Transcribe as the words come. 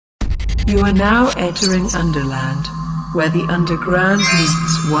You are now entering Underland, where the underground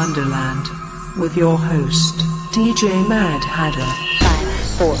meets Wonderland, with your host, DJ Mad Hatter.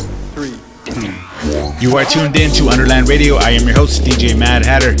 5, 4, 3, 2. You are tuned in to Underland Radio. I am your host, DJ Mad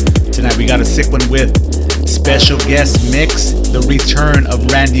Hatter. Tonight we got a sick one with special guest mix, the return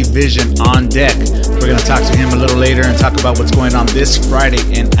of Randy Vision on deck. We're going to talk to him a little later and talk about what's going on this Friday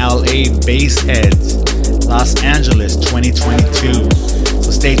in LA Bassheads, Los Angeles 2022. So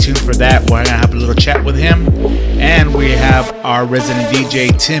stay tuned for that. We're going to have a little chat with him. And we have our resident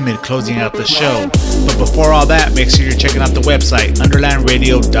DJ Timid closing out the show. But before all that, make sure you're checking out the website,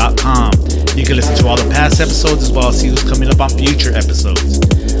 underlandradio.com. You can listen to all the past episodes as well as see who's coming up on future episodes.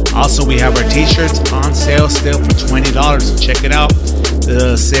 Also, we have our t-shirts on sale still for $20, so check it out.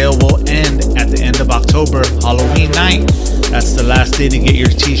 The sale will end at the end of October, Halloween night. That's the last day to get your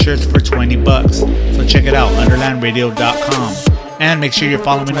t-shirts for $20. So check it out, underlandradio.com. And make sure you're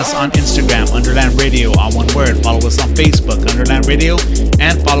following us on Instagram, Underland Radio, on one word. Follow us on Facebook, Underland Radio,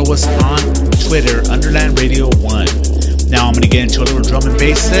 and follow us on Twitter, Underland Radio 1. Now I'm going to get into a little drum and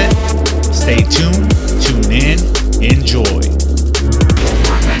bass set. Stay tuned, tune in, enjoy.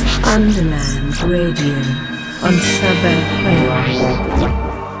 Underland Radio on Suburb.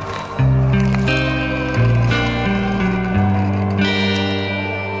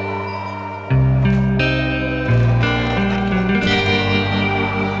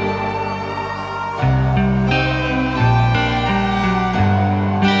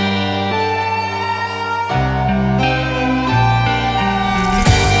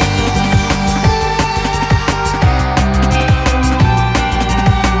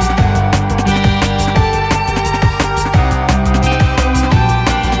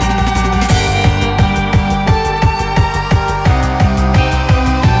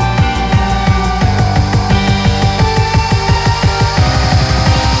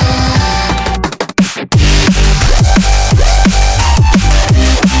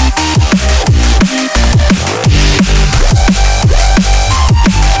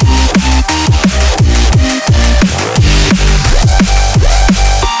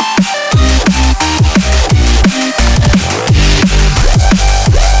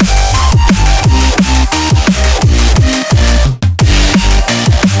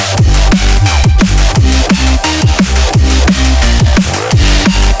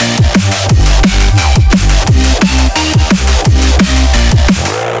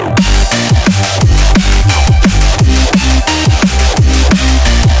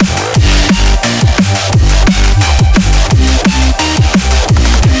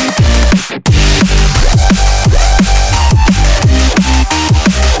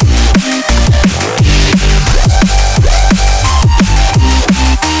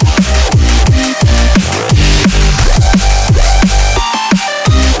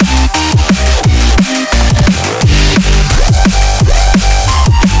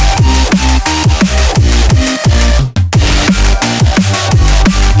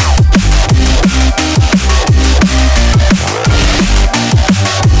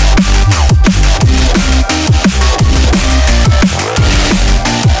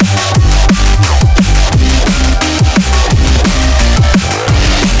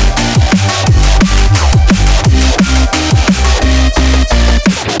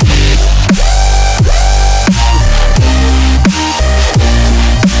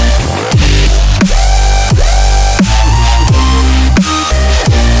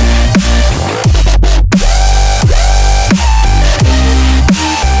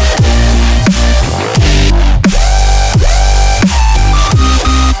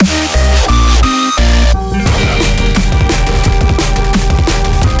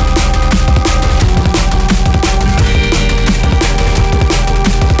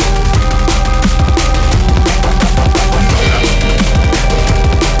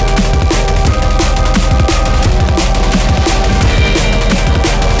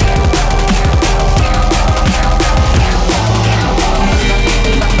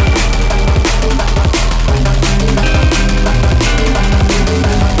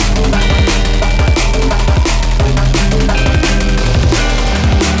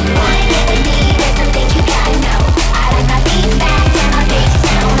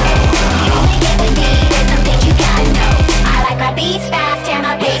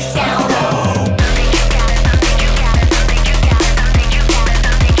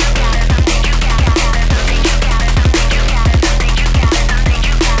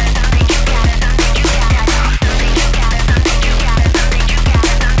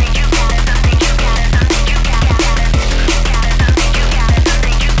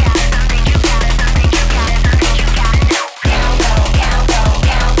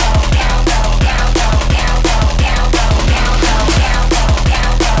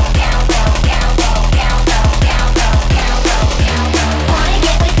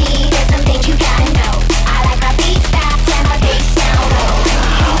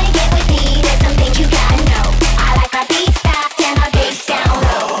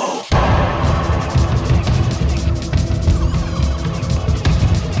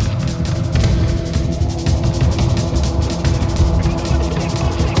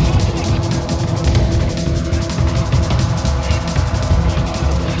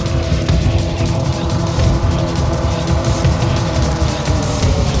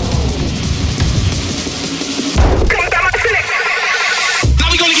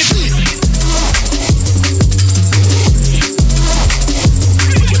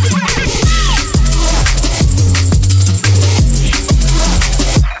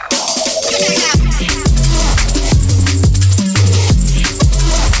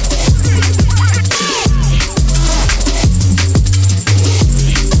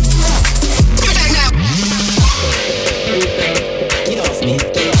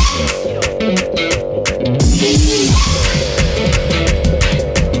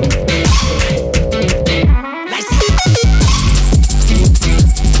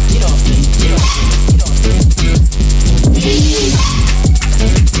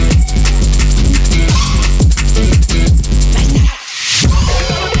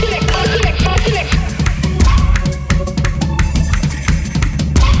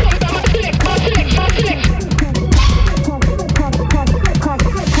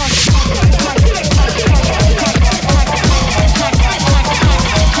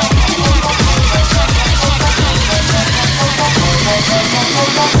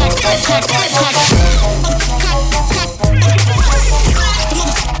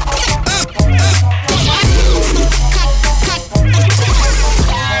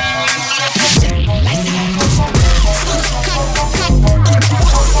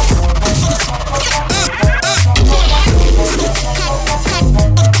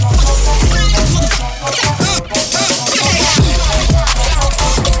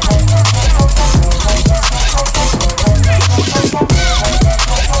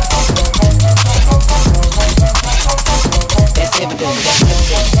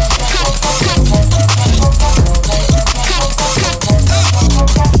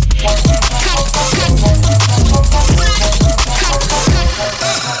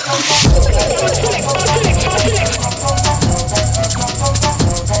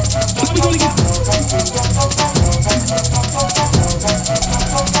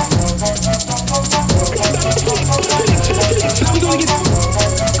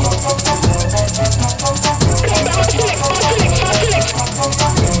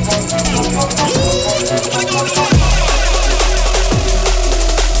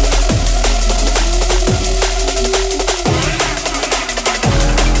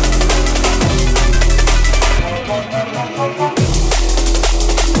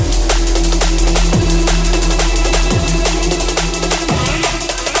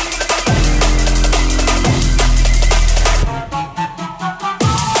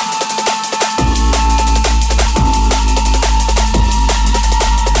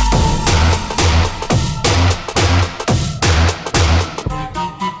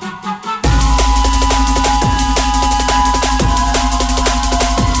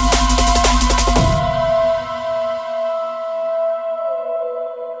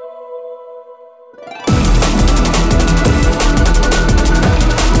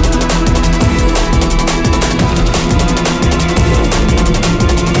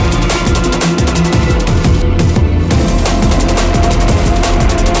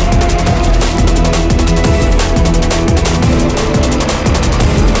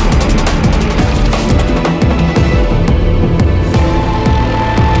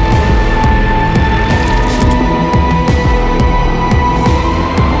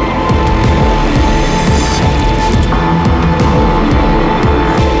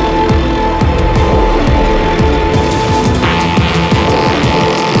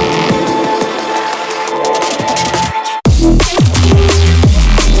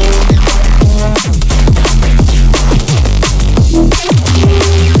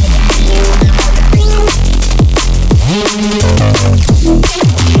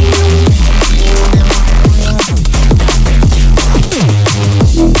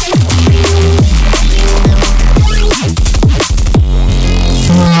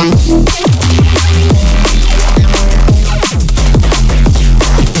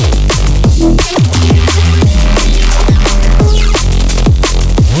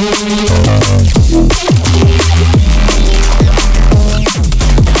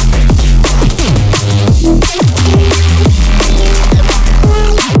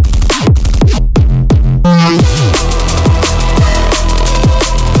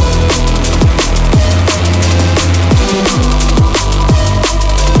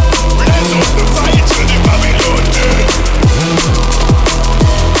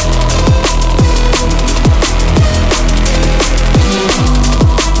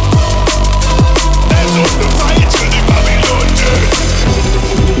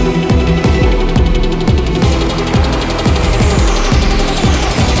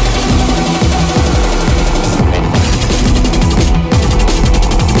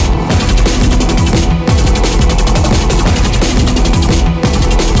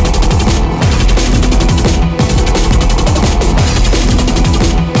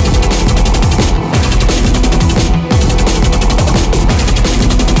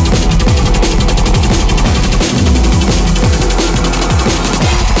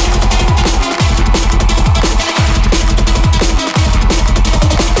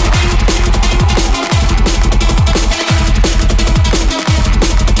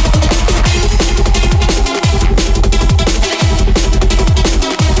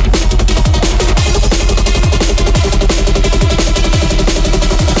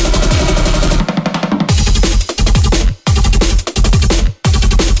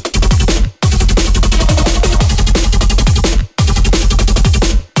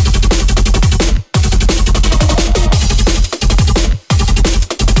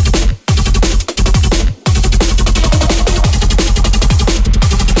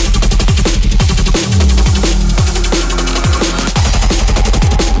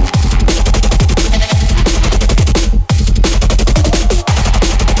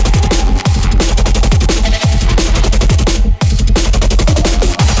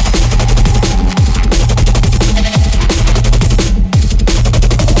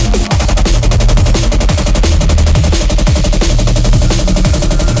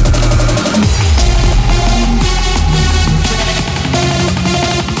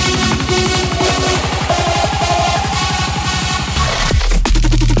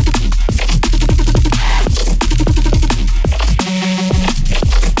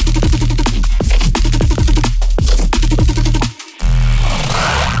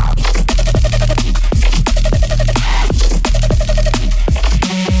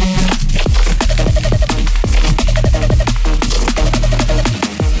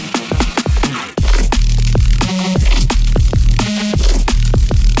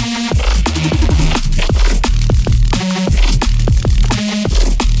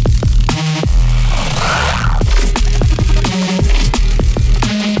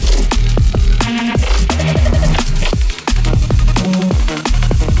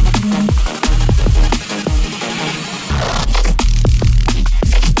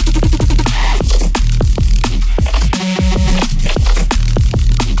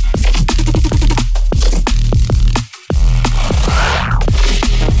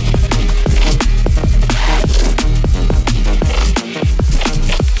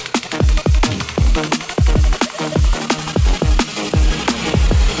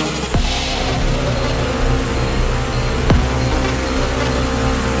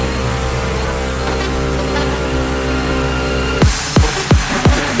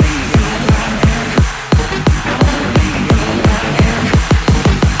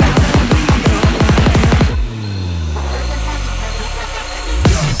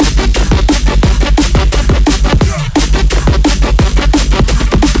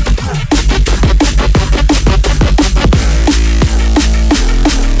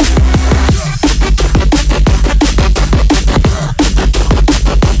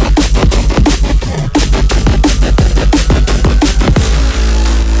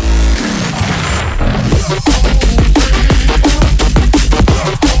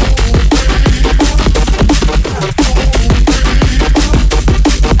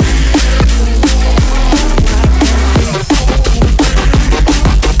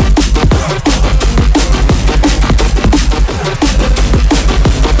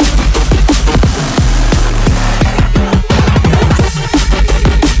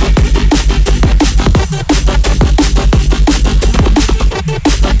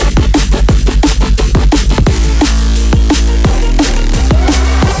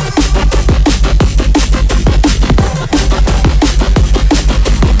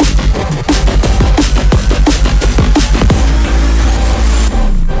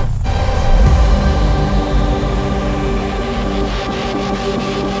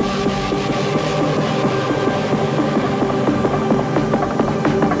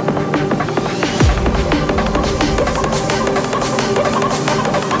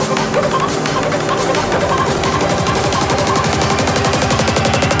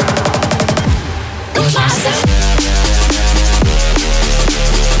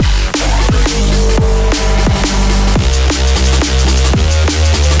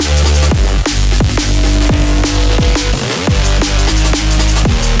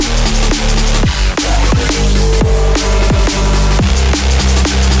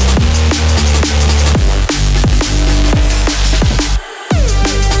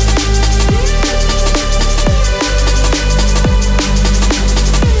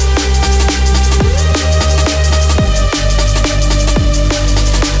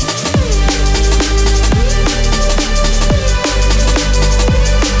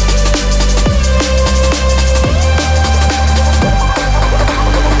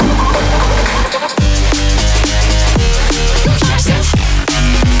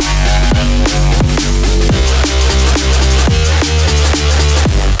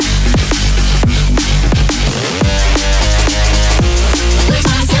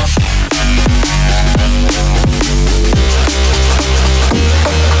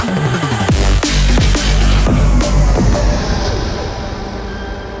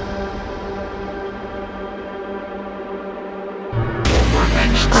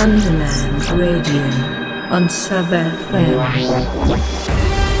 Underland Radio on Sub FM.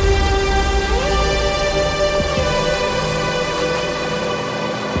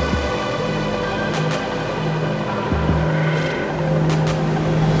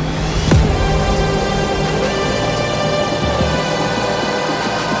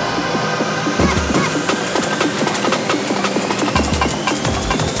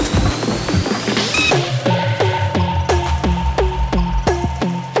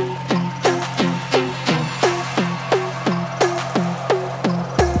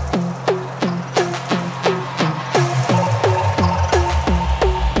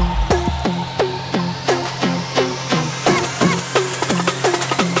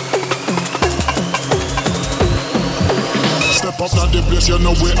 You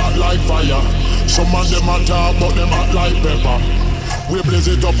know we hot like fire. Some of them a talk, but them hot like pepper. We blaze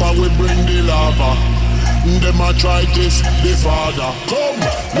it up and we bring the lava. Them a try this, the father. Come,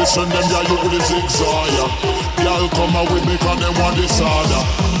 listen them, ya you the zigzag. Y'all come and we because them want the soda.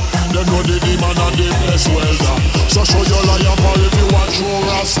 They know the demon and the best welder. So show your liar for if you want true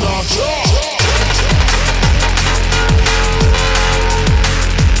Rasta.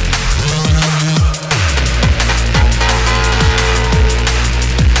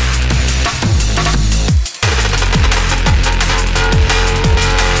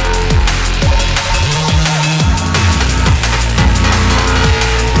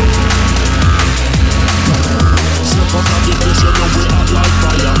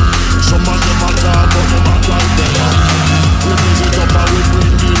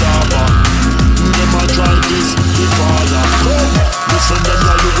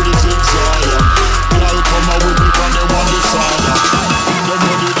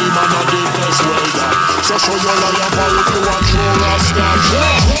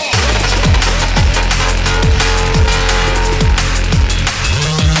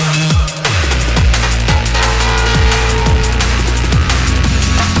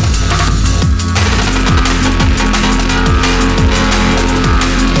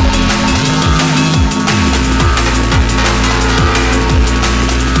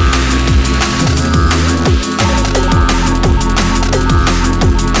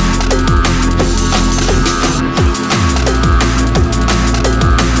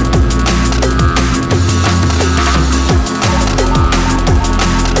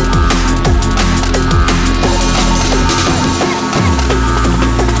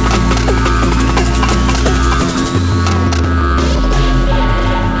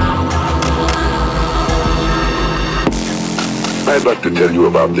 I'd like to tell you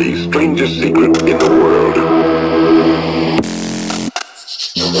about the strangest secret in the world.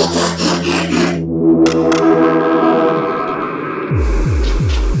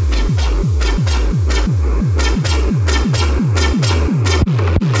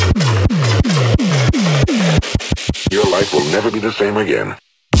 Your life will never be the same again.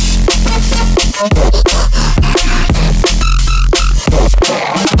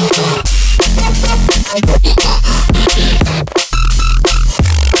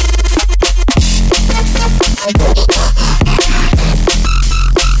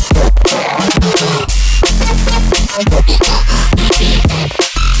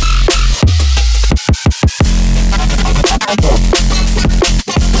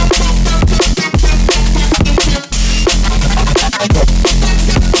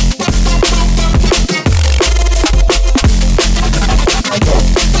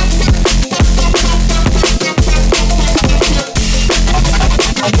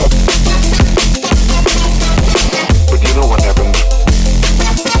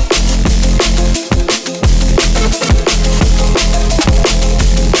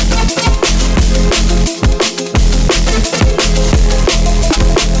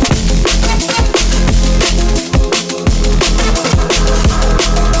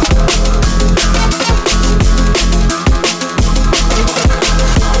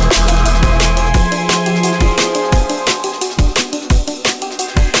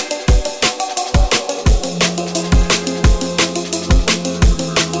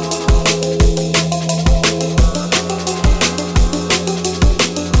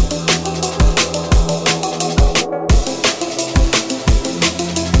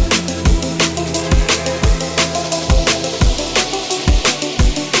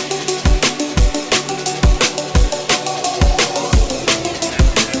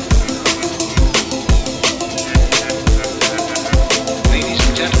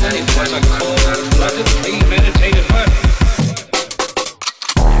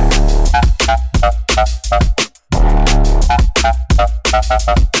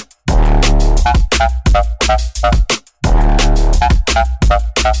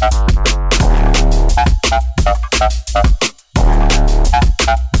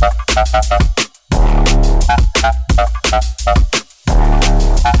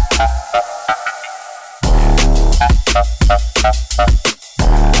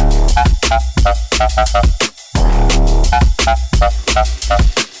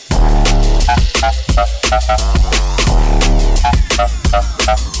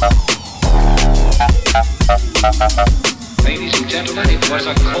 was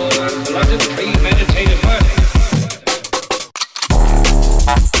a cold-blooded, premeditated murder.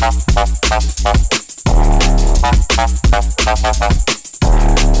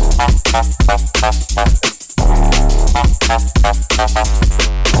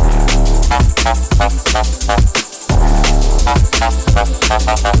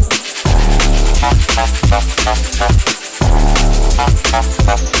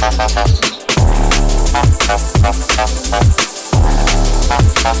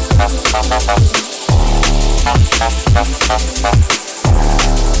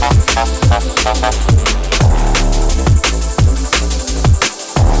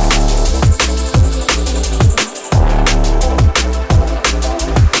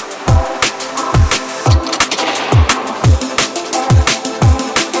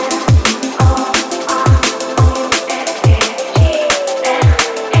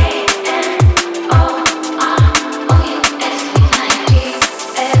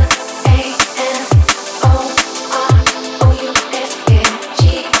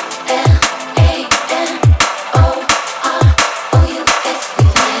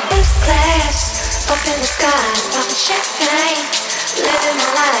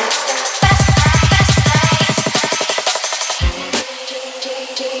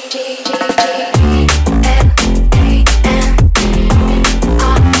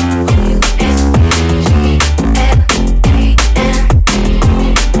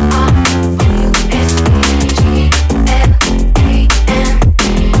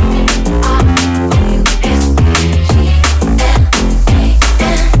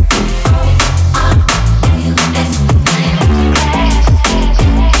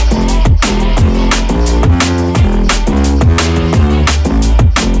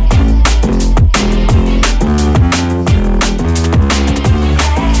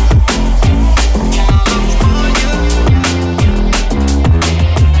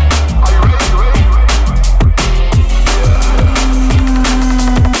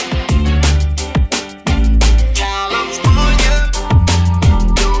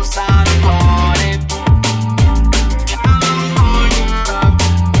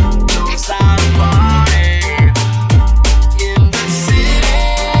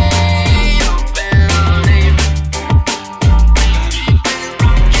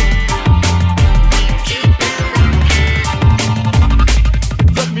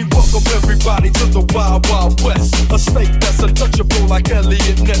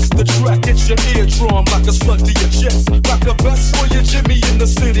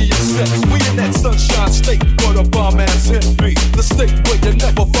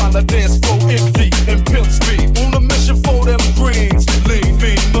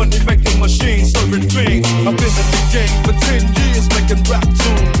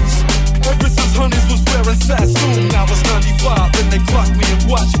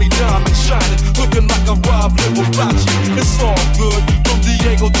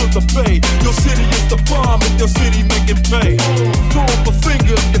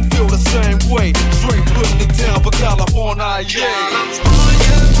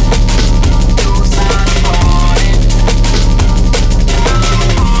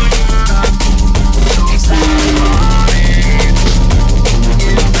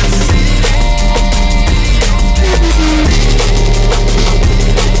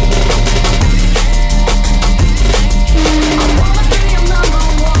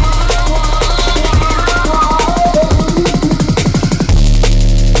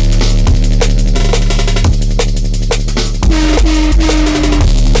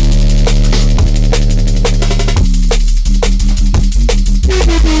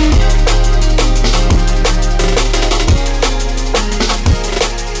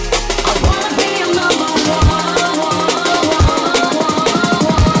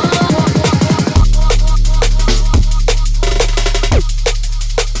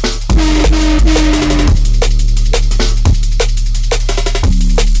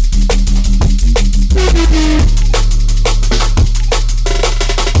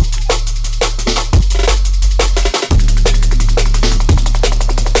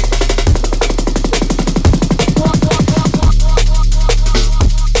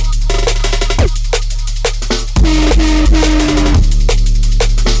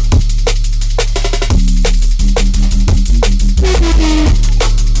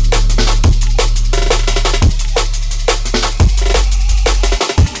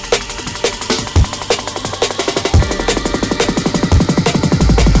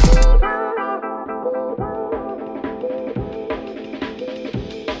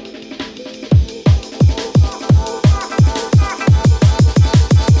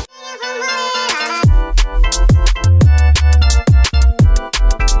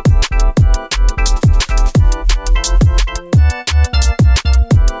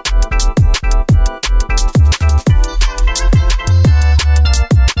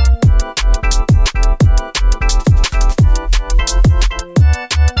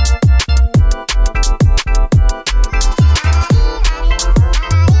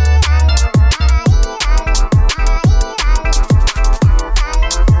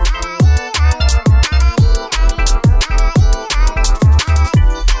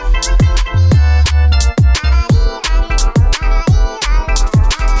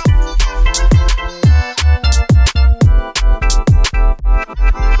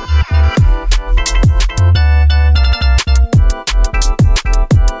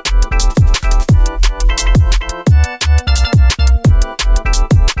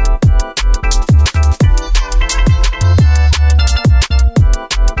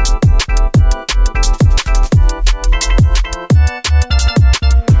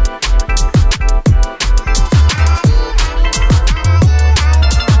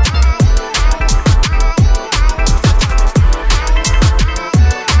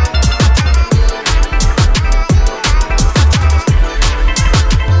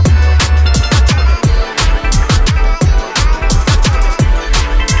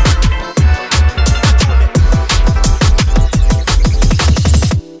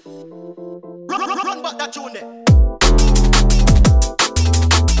 Bring back that tune there.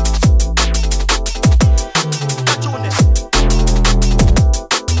 That tune there.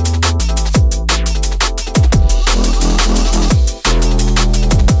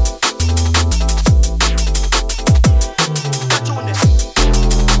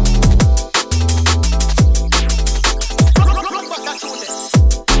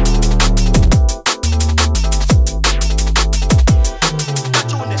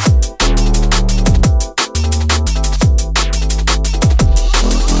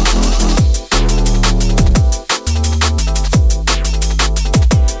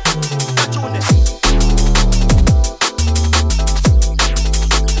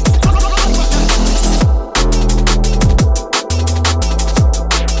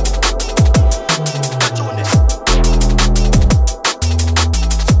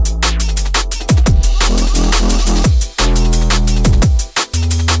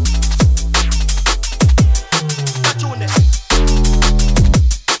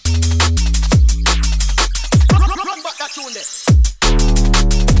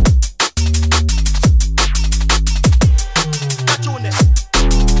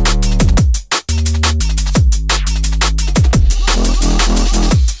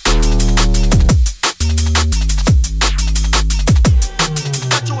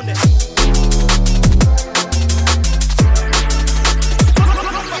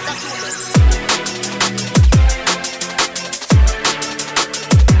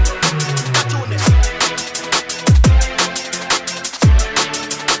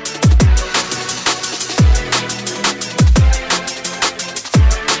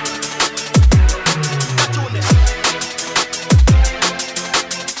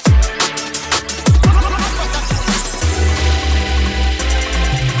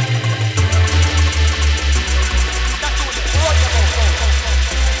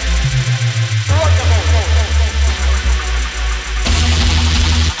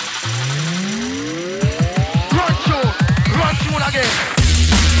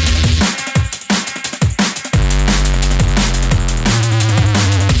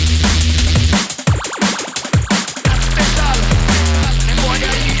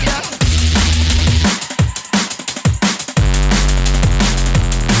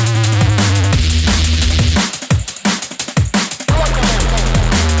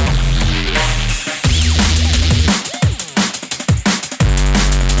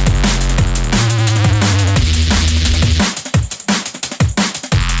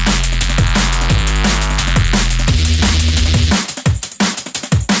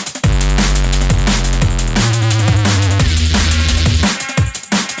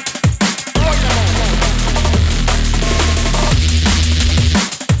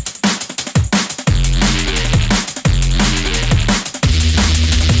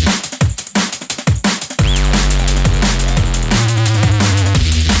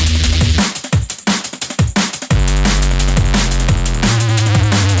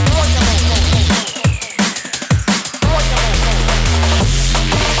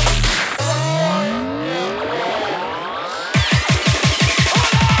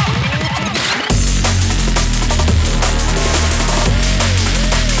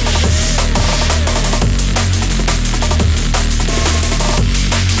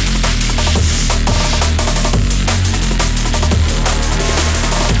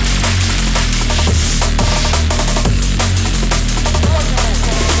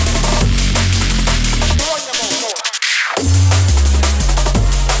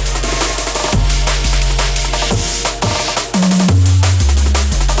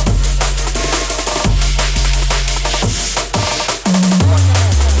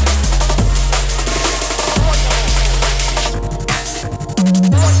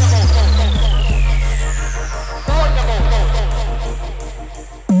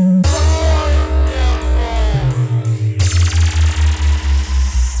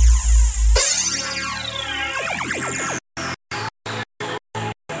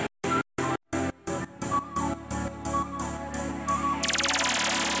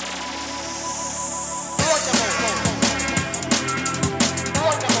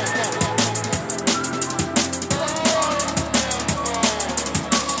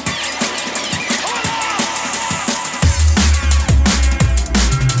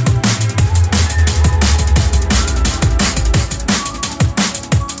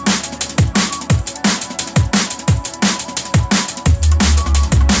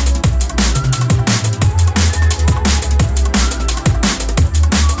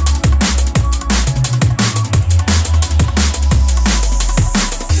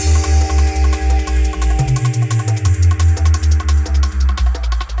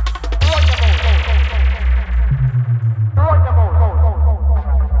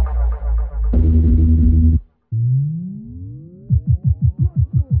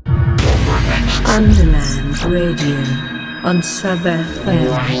 Radio on Sub FM.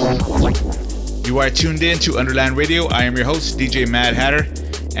 You are tuned in to Underland Radio. I am your host, DJ Mad Hatter,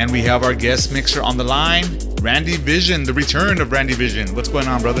 and we have our guest mixer on the line, Randy Vision, the return of Randy Vision. What's going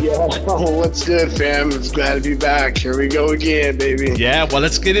on, brother? Yeah, what's good, fam? It's glad to be back. Here we go again, baby. Yeah, well,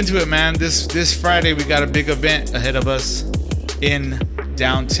 let's get into it, man. This Friday, we got a big event ahead of us in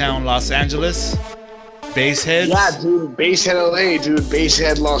downtown Los Angeles. Baseheads? Yeah, dude. Basehead LA, dude.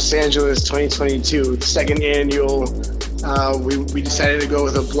 Basehead Los Angeles 2022. Second annual. We decided to go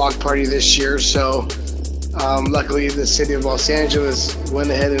with a block party this year, so luckily the city of Los Angeles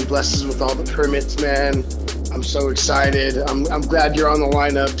went ahead and blessed us with all the permits, man. I'm so excited. I'm glad you're on the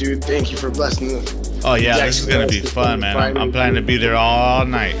lineup, dude. Thank you for blessing us. Oh, yeah, this is going to be fun, man. I'm planning to be there all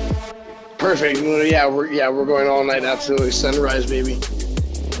night. Perfect. Yeah, we're going all night. Absolutely. Sunrise, baby.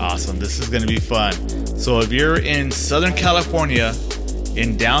 Awesome. This is going to be fun. So if you're in Southern California,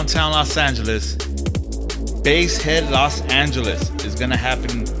 in downtown Los Angeles, Basehead Los Angeles is going to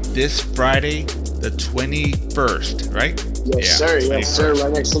happen this Friday, the 21st, right? Yes, sir. 21st. Yes, sir.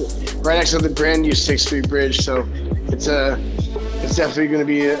 Right next to the brand new 6th Street Bridge. So it's definitely going to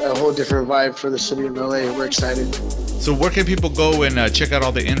be a whole different vibe for the city of LA. We're excited. So where can people go and check out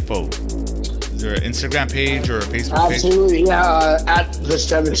all the info? Is there an Instagram page or a Facebook page? Absolutely, yeah. At the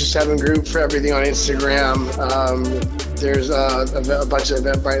 727 group for everything on Instagram. There's a bunch of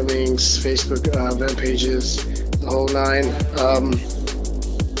Eventbrite links, Facebook event pages, the whole nine.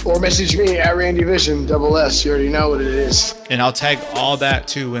 Or message me at Randy Vision, SS. You already know what it is. And I'll tag all that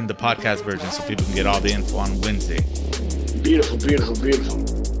too in the podcast version so people can get all the info on Wednesday. Beautiful, beautiful, beautiful.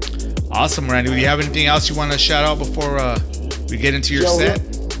 Awesome, Randy. Do you have anything else you want to shout out before we get into your set?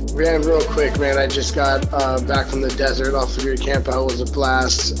 Ran real quick, man. I just got back from the desert off the Great Camp Out. It was a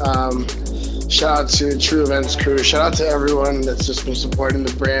blast. Shout out to True Events crew. Shout out to everyone that's just been supporting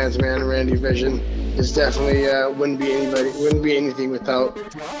the brands, man. Randy Vision is definitely wouldn't be anything without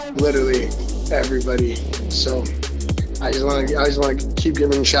literally everybody. So I just want to keep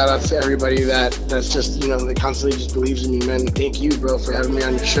giving shout outs to everybody that's just that constantly just believes in me, man. Thank you, bro, for having me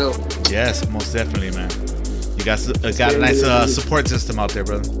on your show. Yes, most definitely, man. You got a nice support system out there,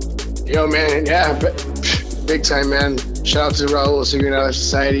 brother. Yo, man, yeah, big time, man. Shout out to Raul, Secret Knowledge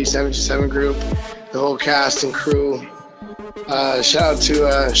Society, 727 group, the whole cast and crew. Shout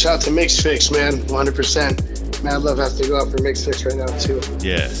out to Mix Fix, man, 100%. Mad Love has to go out for Mix Fix right now too.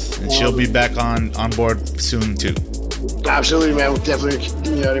 Yes, and she'll be back on board soon too. Absolutely, man. We'll definitely,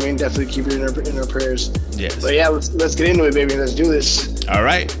 you know what I mean. Definitely keep it in our prayers. Yes. But yeah, let's get into it, baby. Let's do this. All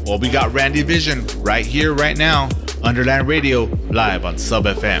right. Well, we got Randy Vision right here, right now, Underland Radio, live on Sub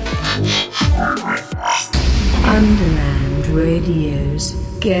FM. Underland Radio's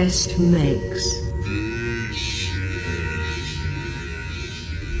guest mix.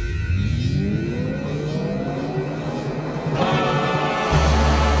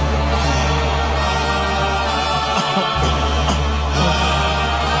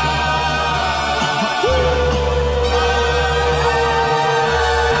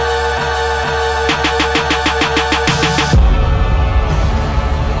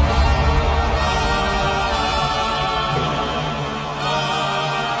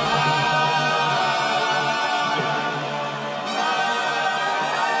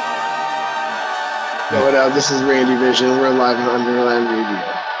 What up? This is Randy Vision. We're live on Underland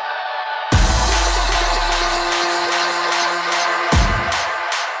Radio.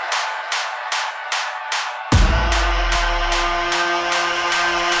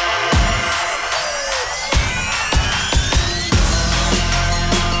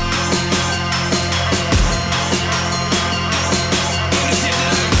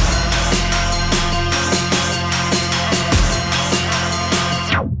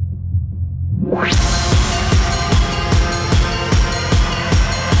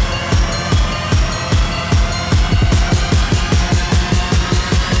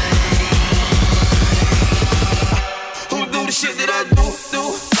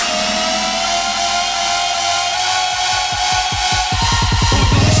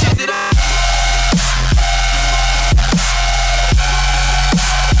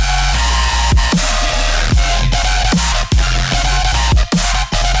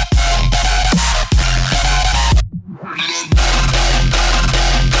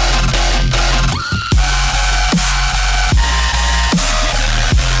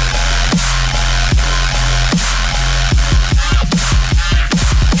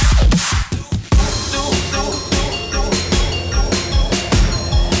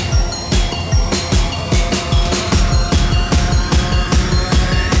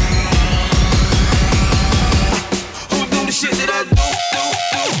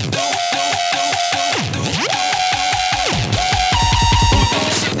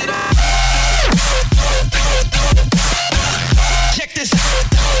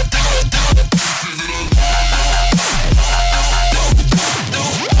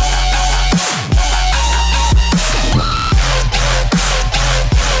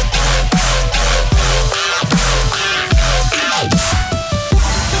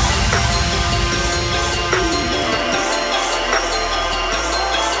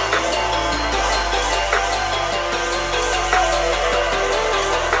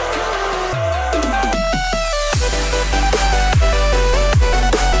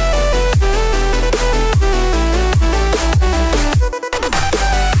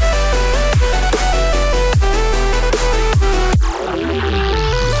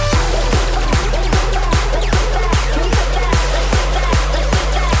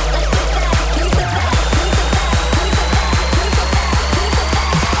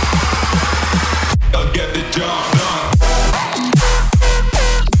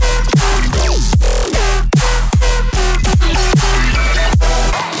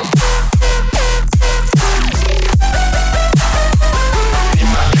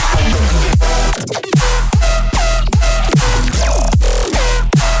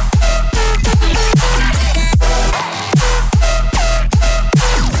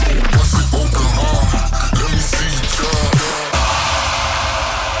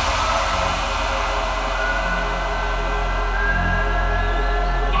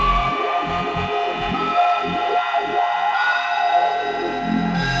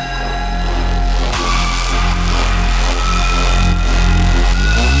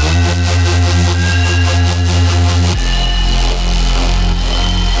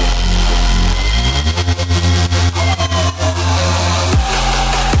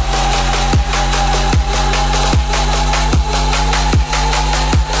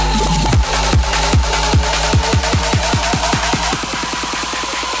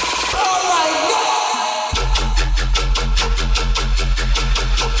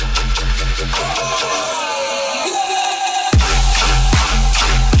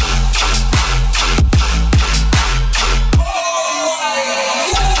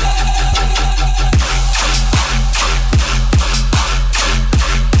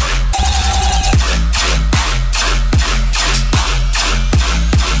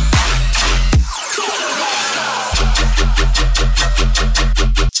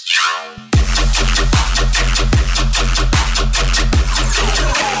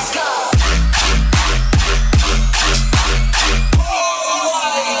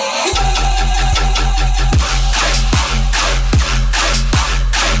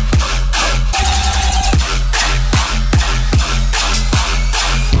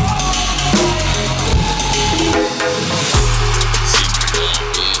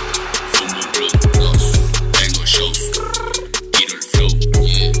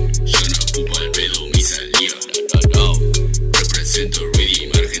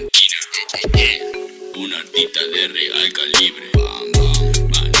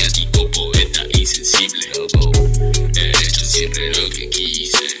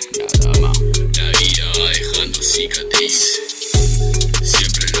 cicatriz.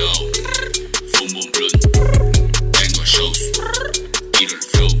 Siempre low, fumo un blunt. Tengo shows, tiro el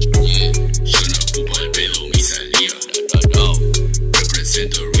flow. Yo no ocupo el pedo, mi saliva. No,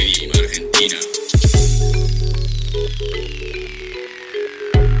 represento Rhythm Argentina.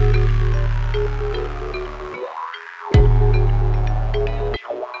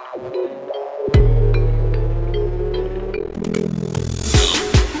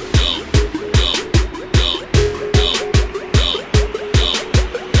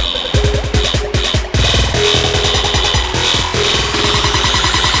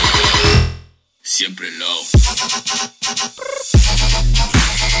 Siempre low.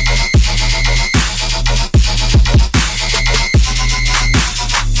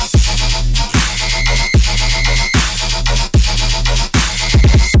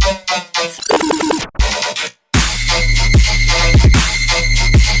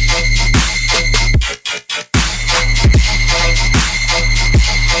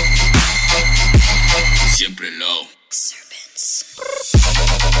 Siempre low.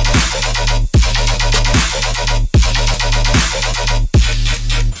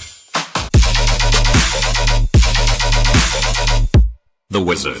 The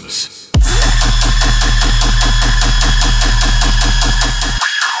Wizards.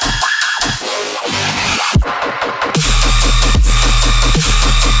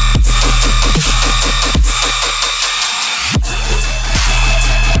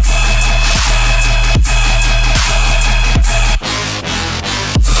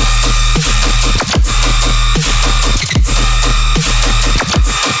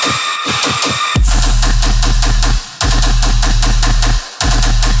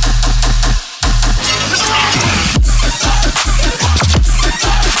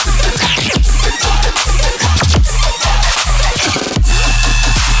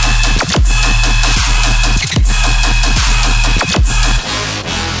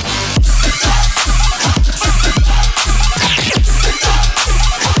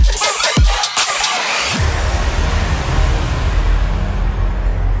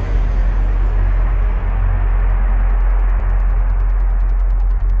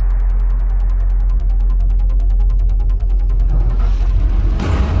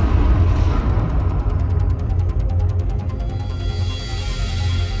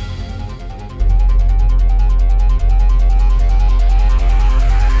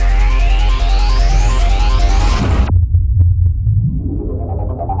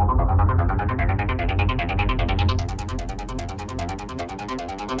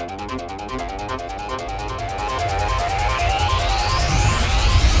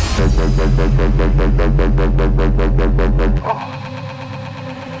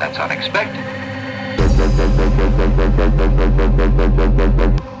 That's unexpected.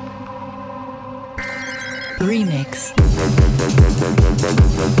 Remix.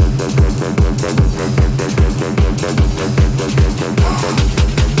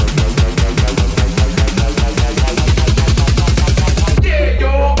 Yeah,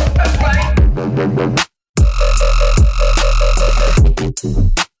 yo, that's right.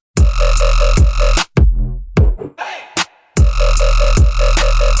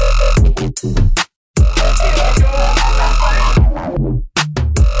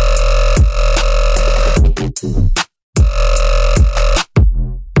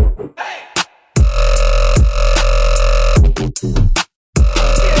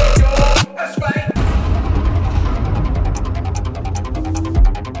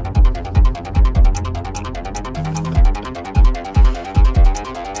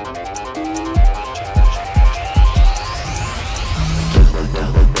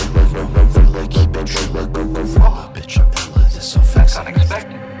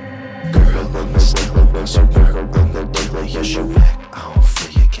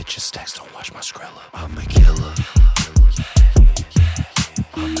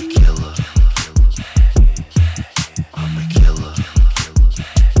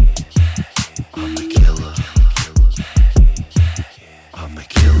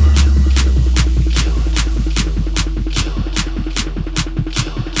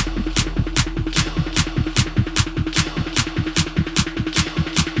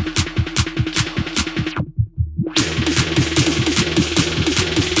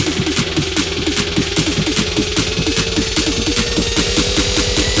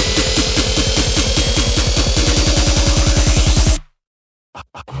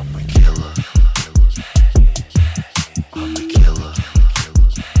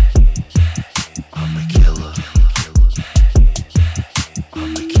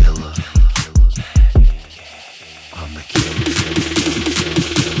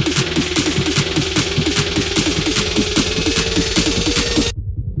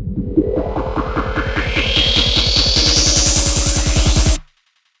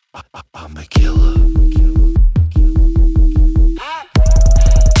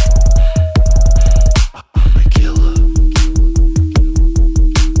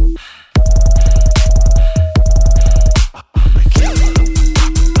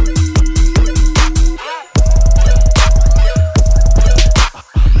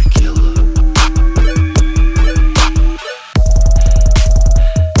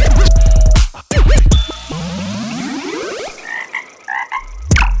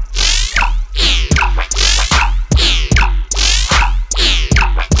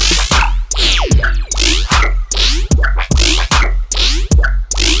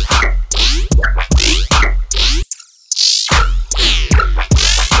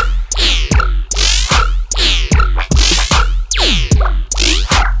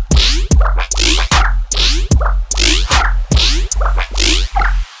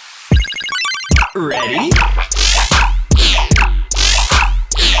 Ready?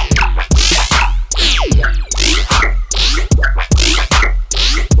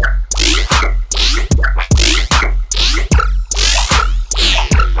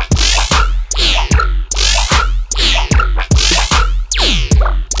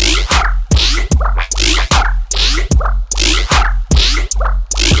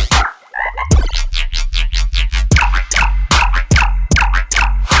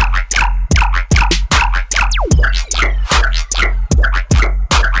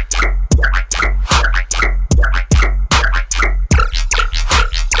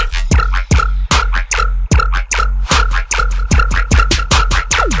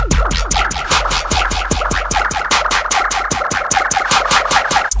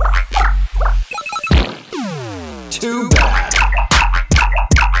 Too bad.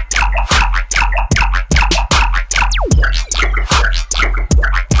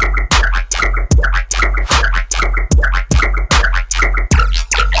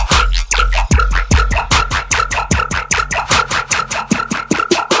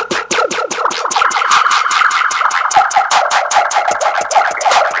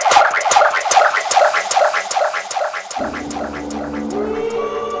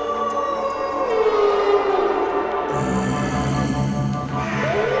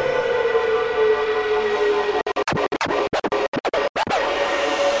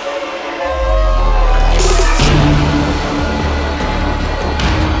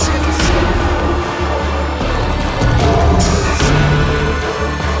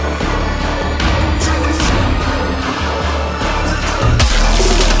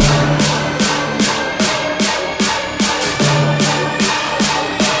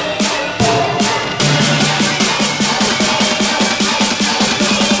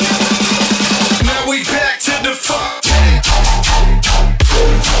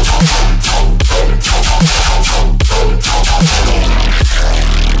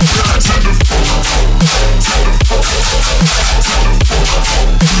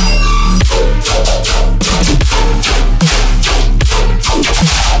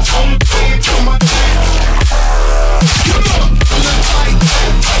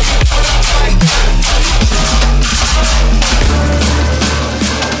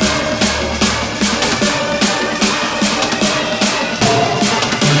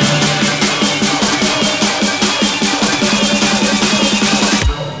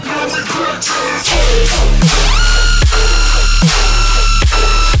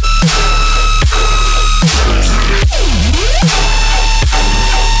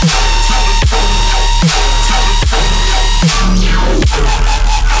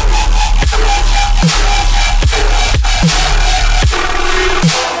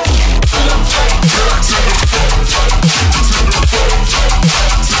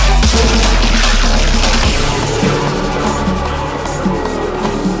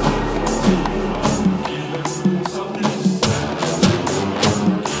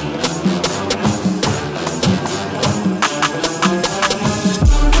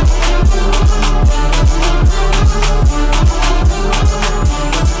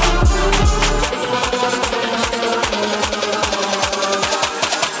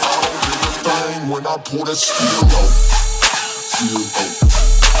 Pull that steel out, steel out,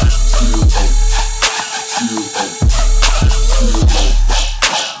 steel out, steel out, steel out, steel out,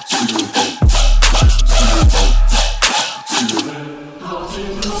 steel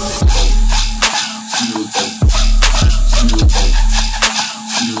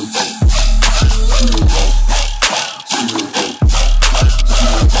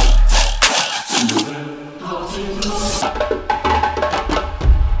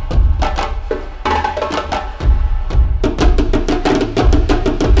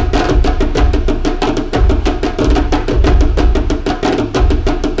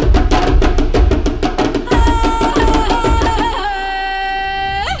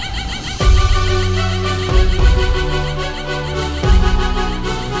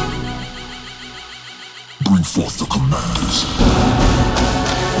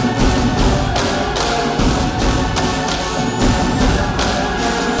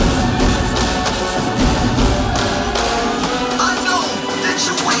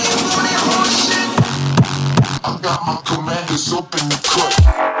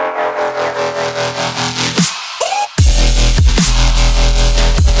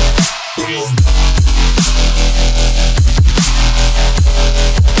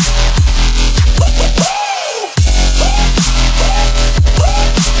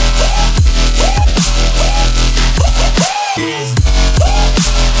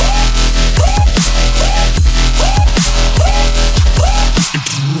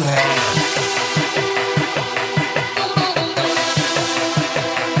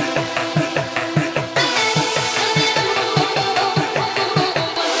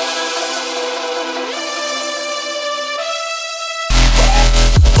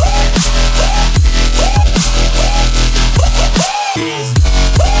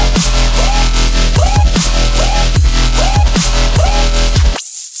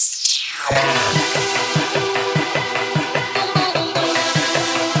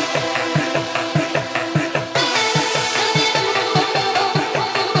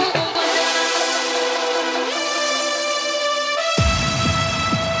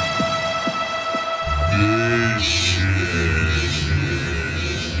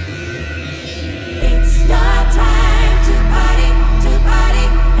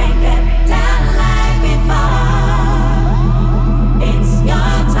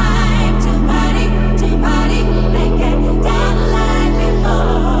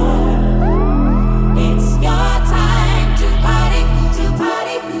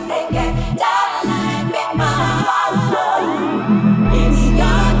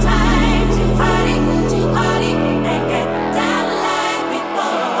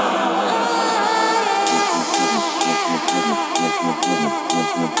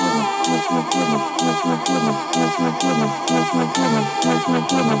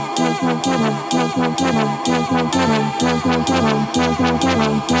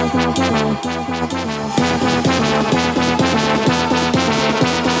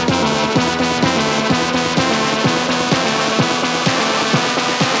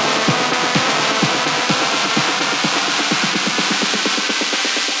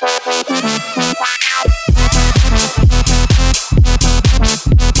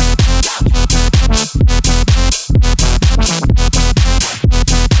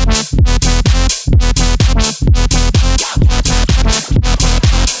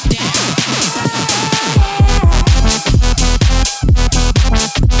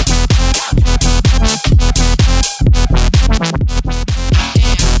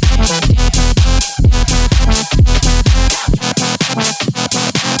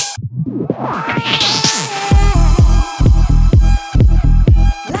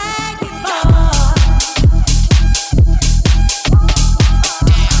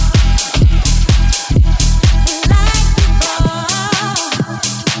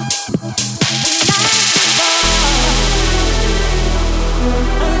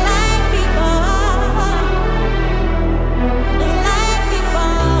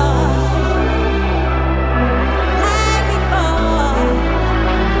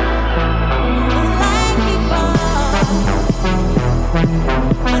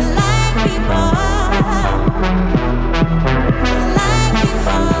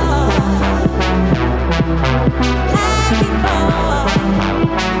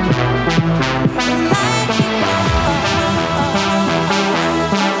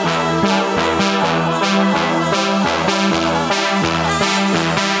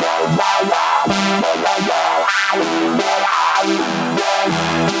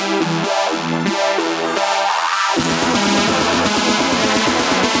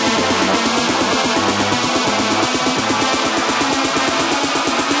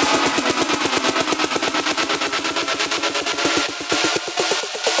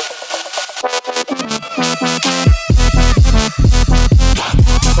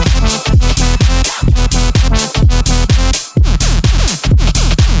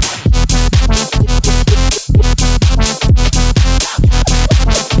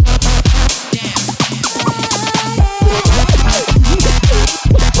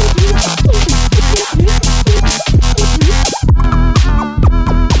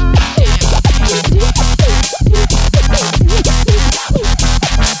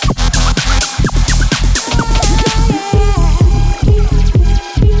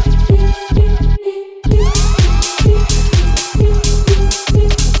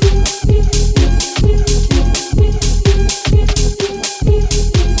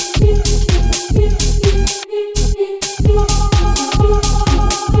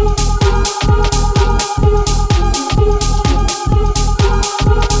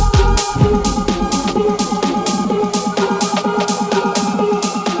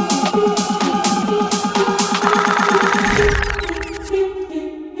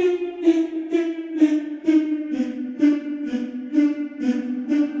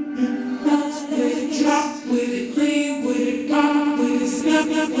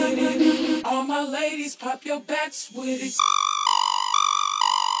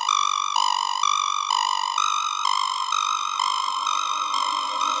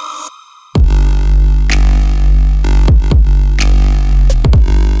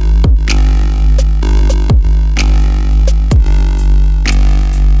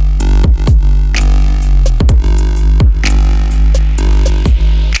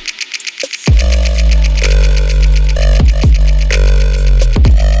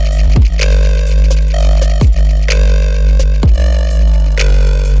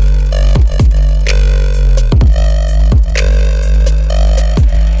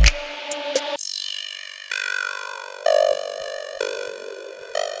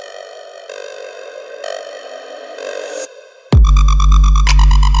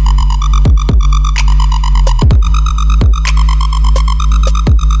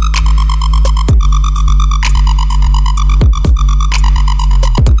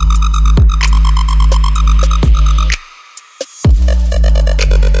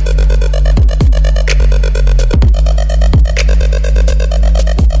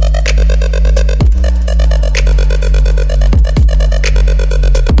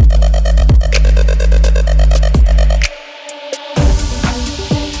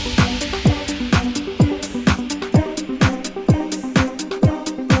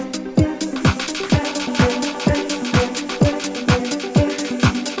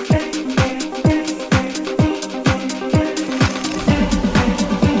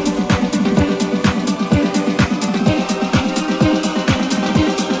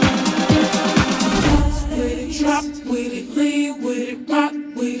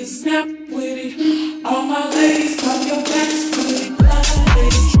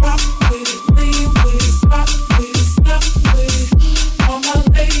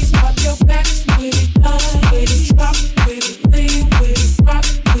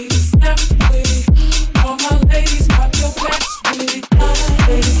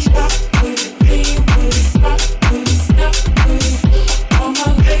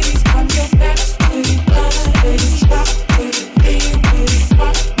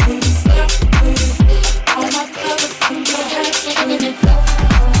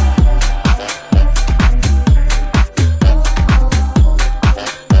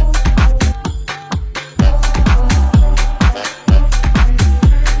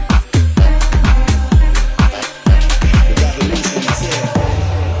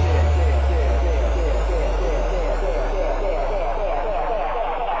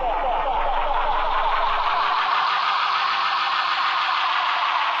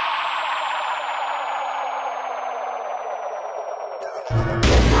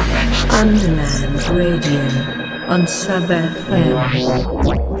Underground Radio on Sub FM.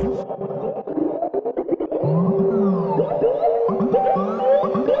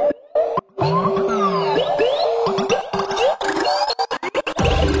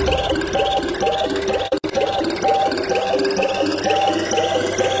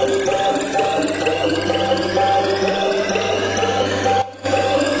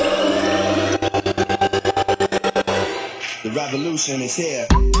 Revolution is here.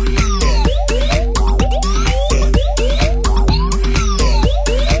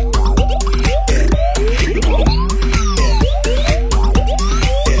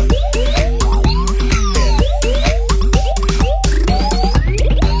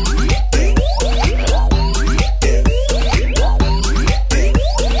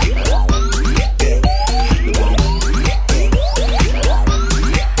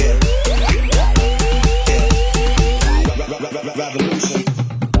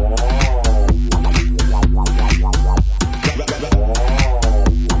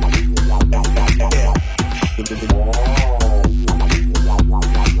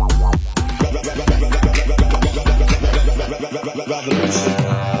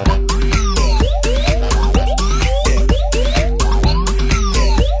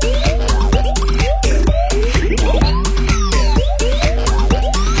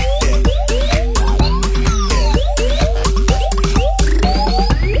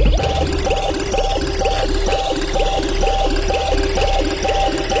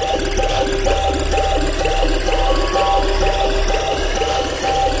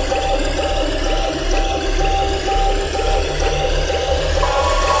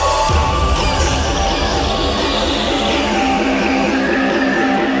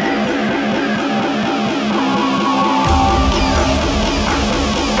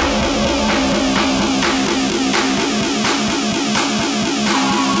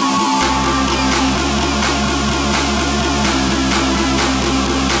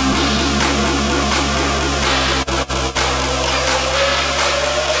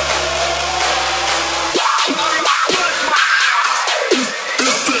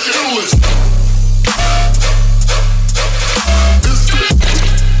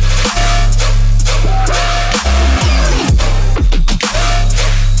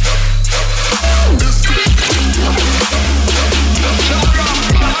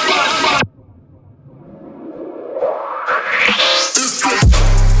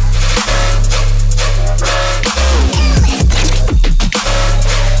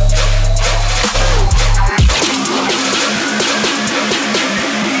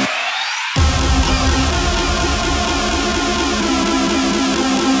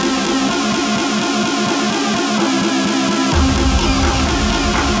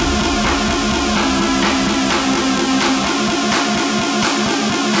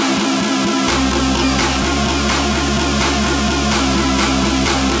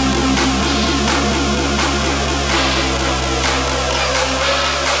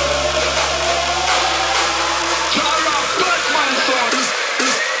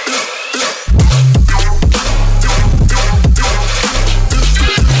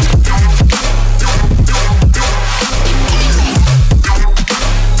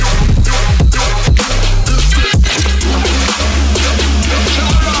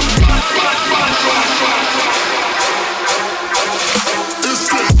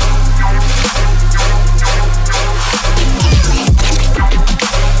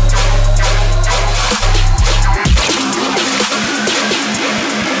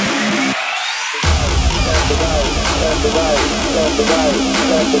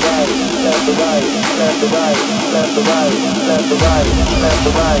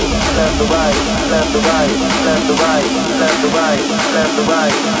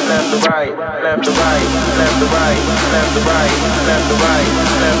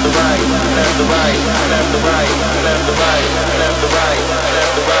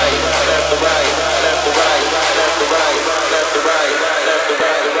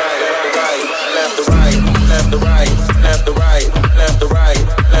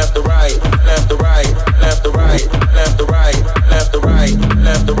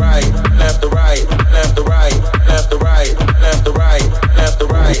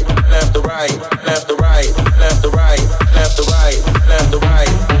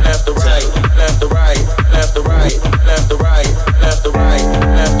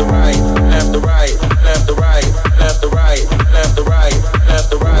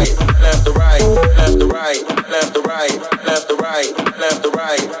 left to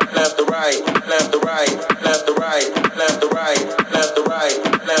right,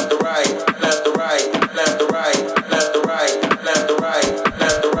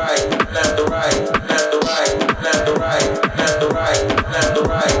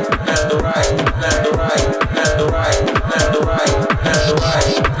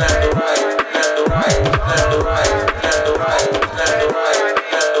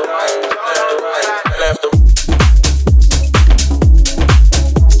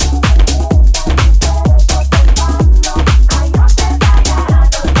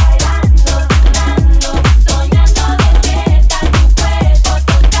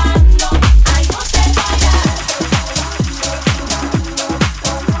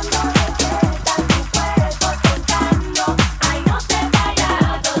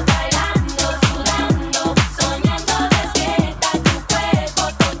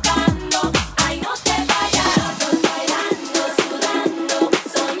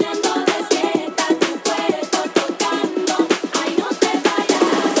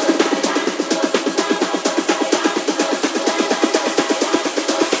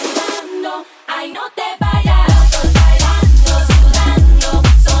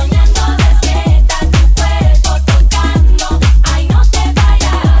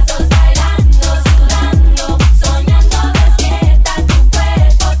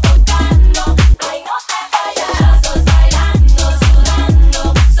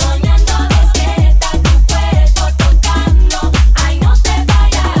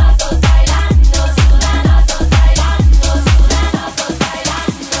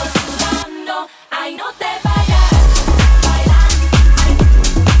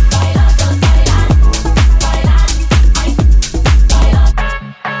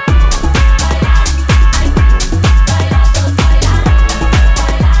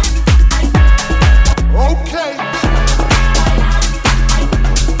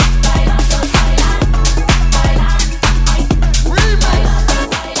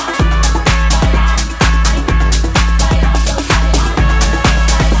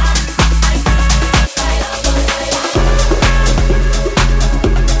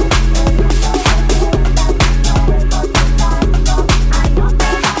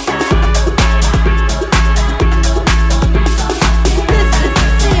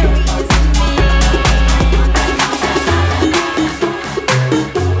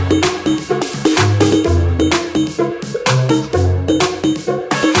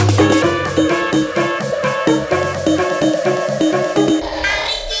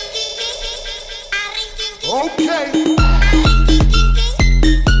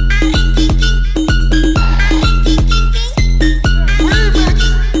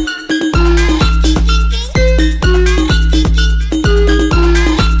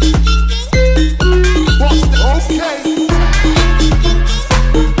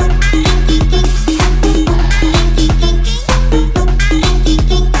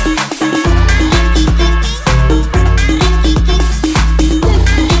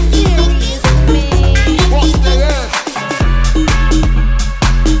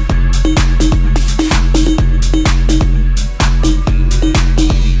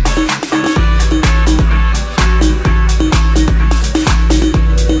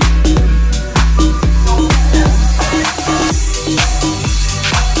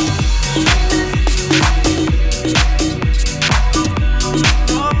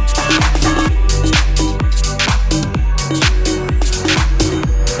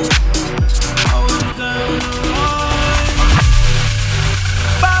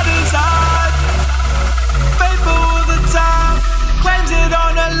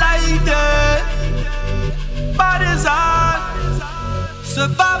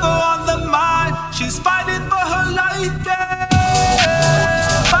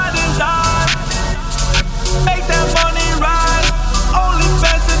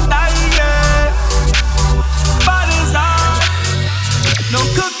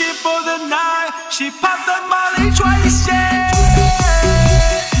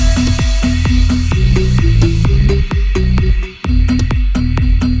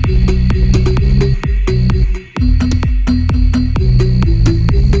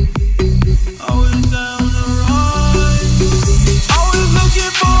 down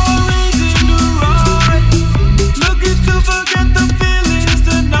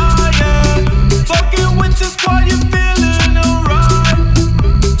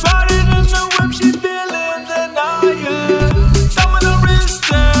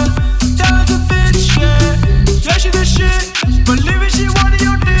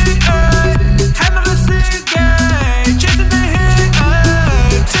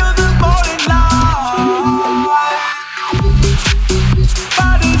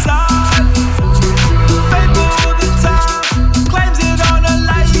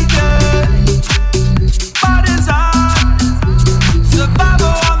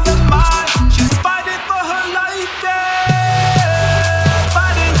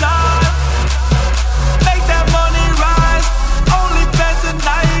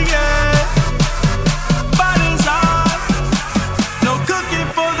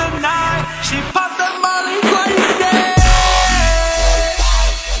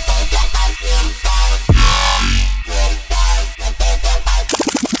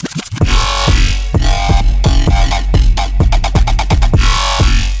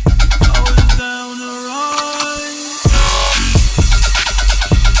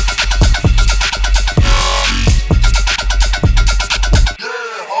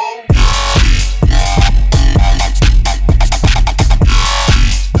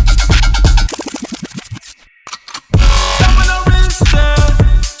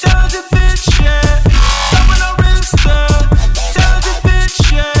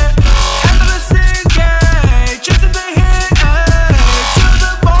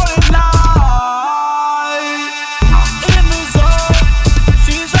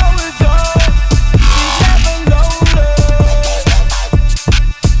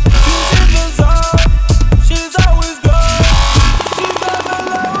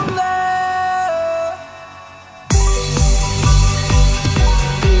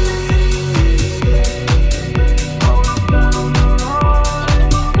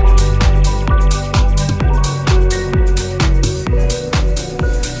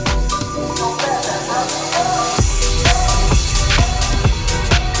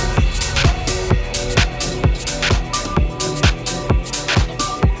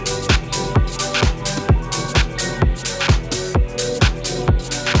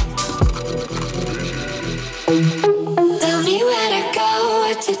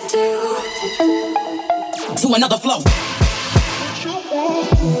what to do. To another flow.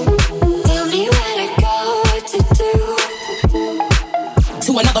 Tell me where to go, what to do.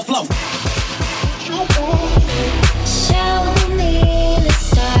 To another flow. Show me the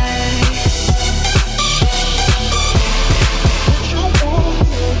stars.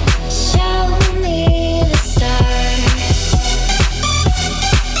 Show me the stars.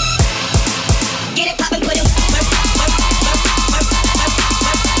 Get it poppin', put it.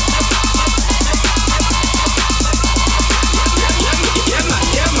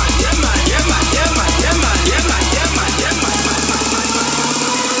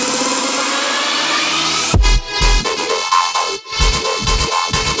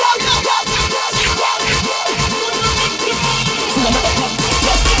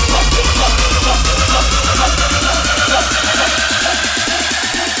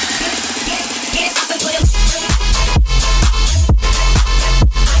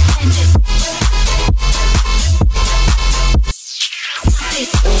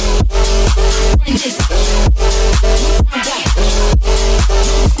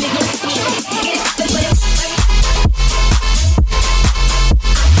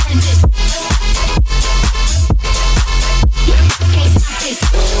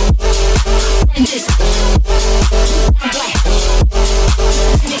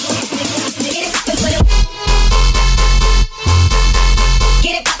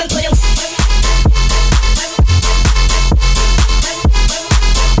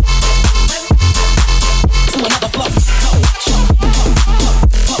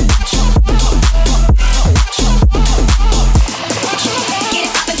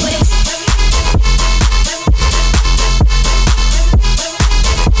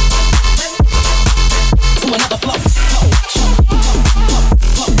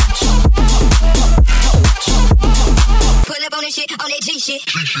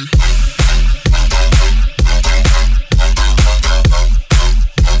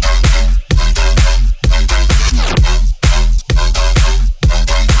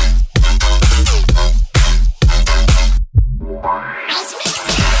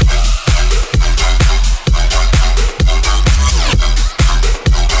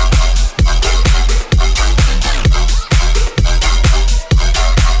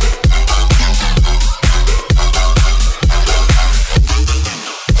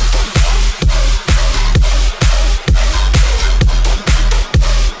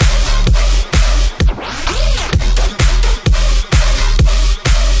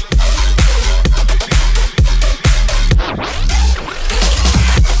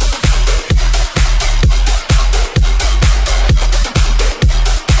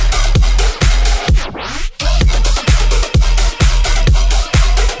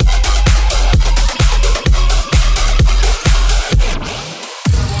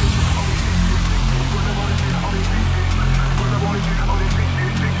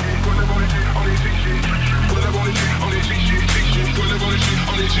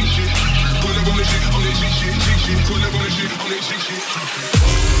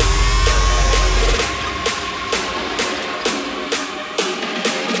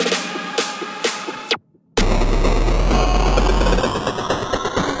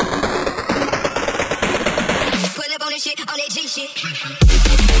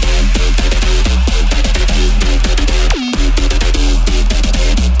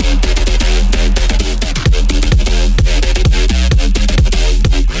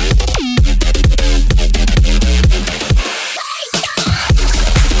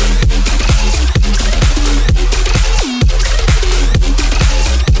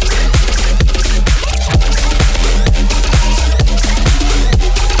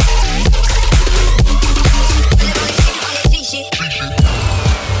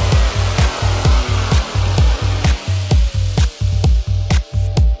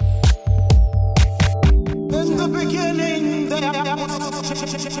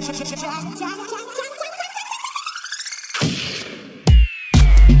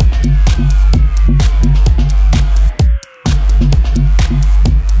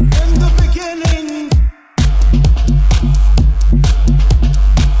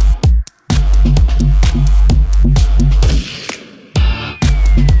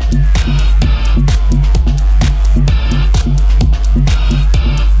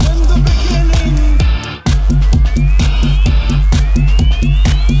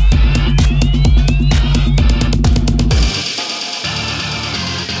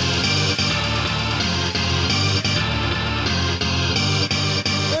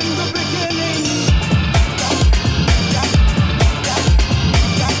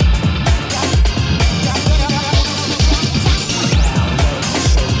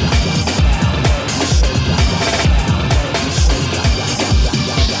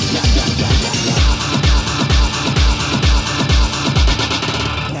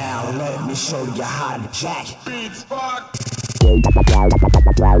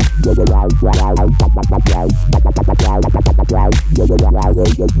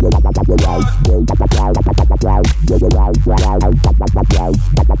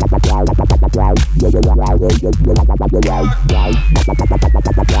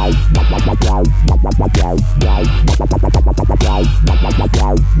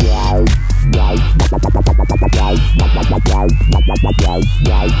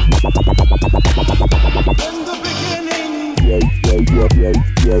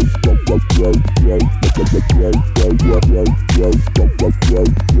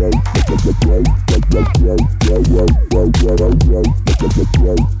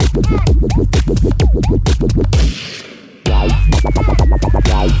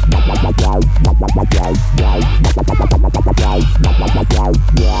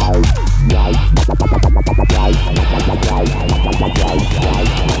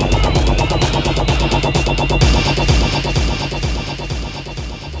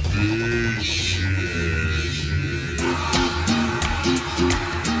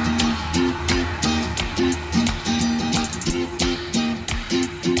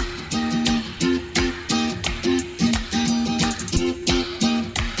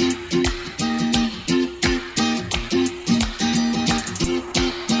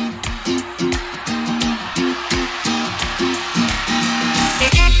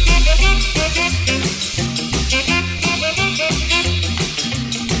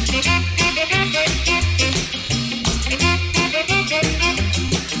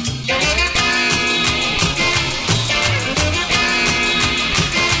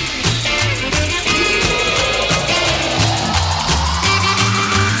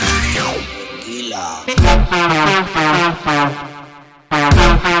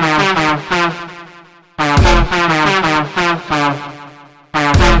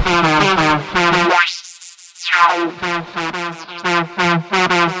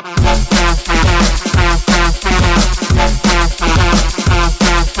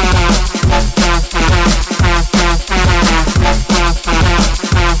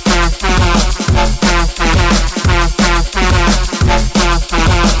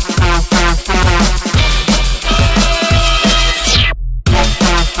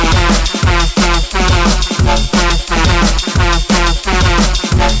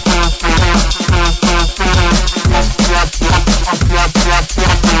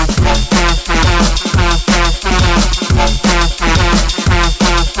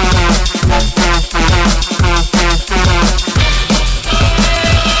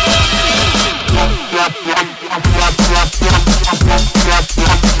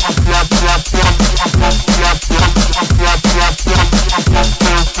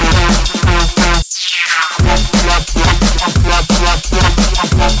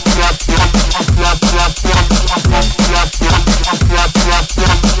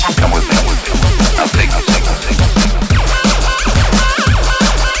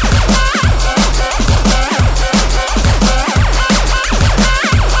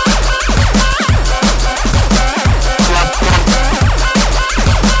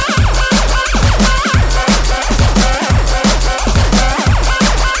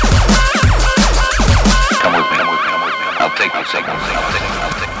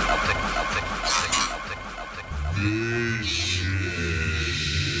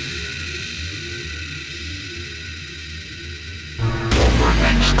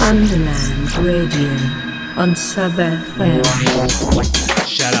 Underland Radio on Sub FM.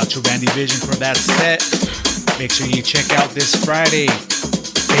 Shout out to Randy Vision for that set. Make sure you check out this Friday,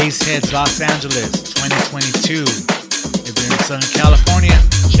 Bassheads Los Angeles 2022. If you're in Southern California,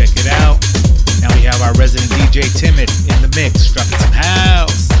 check it out. Now we have our resident DJ Timid in the mix, dropping some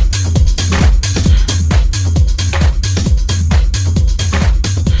house.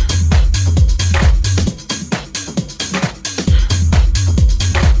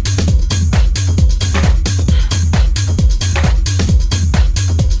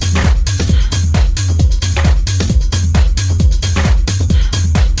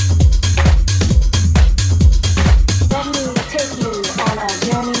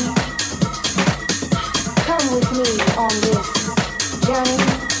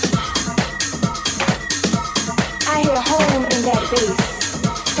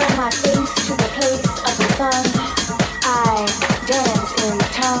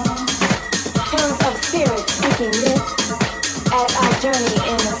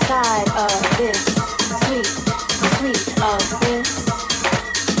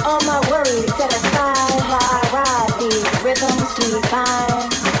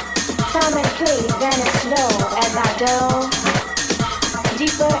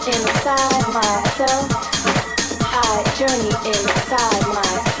 Deeper inside myself, I journey inside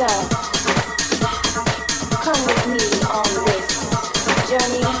myself. Come with me on this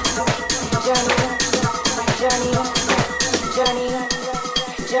journey, journey, journey, journey,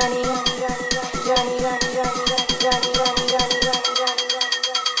 journey, journey, journey,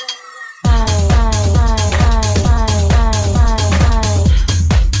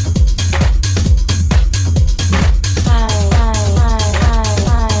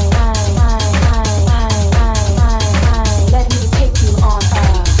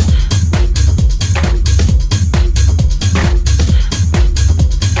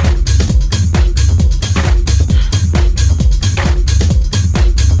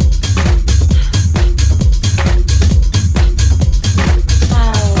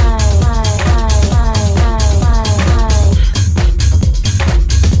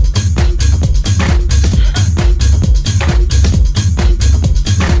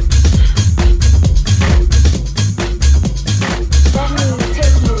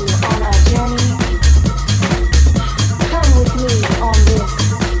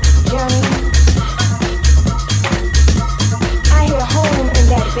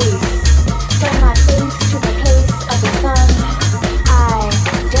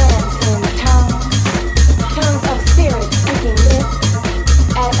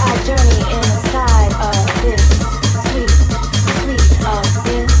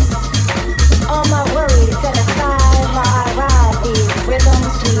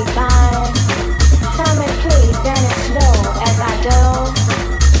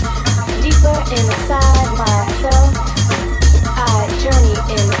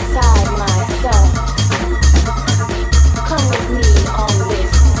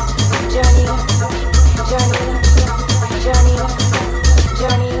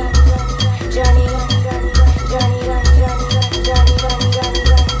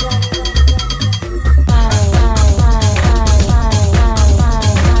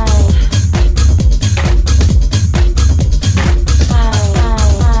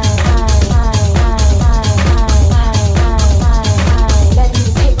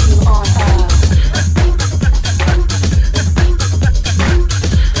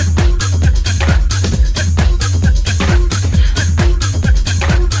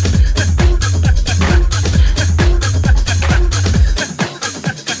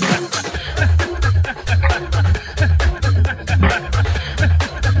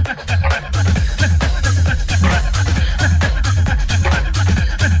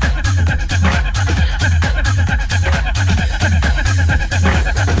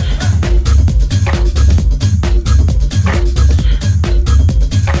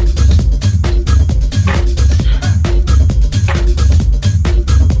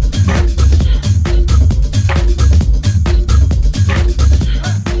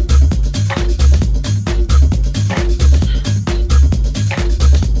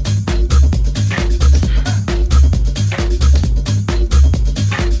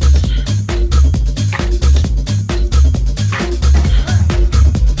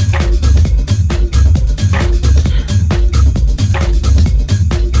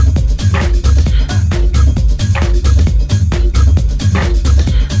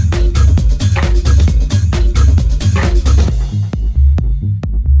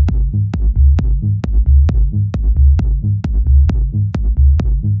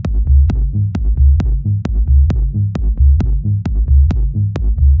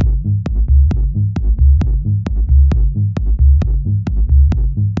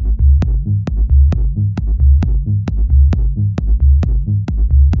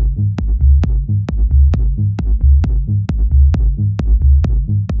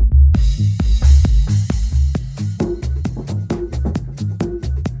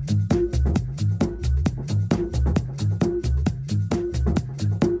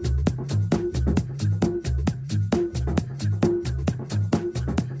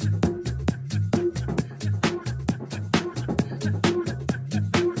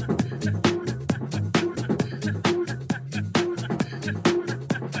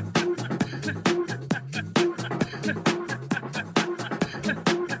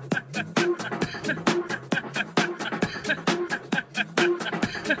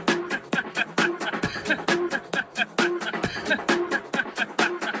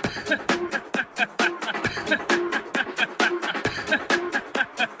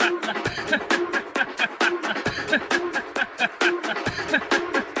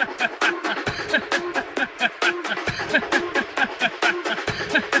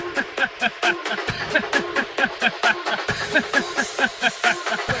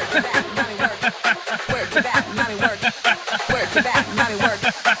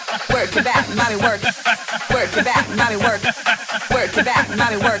 work it back, mommy work. Work it back,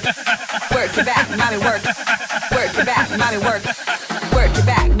 mommy work. Work it back, mommy work. Work it back, mommy work. Work it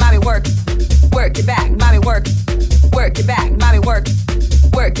back, mommy work. Work it back, mommy work. Work it back, mommy work.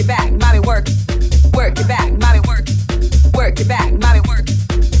 Work it back, mommy work. Work it back, mommy work. Work it back, mommy work.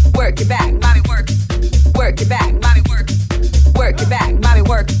 Work it back, mommy work. Work it back, mommy work. Work it back, mommy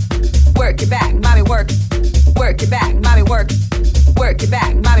work. Work it back, mommy work. Work it back, mommy work. Work it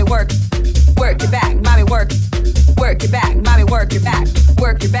back, mommy work. Work it back, mommy work. Work it back, mommy work it back.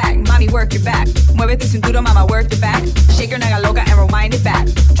 Work it back, mommy work it back. Mueve tu cintura, mama, work it back. Shake your naga loca and rewind it back.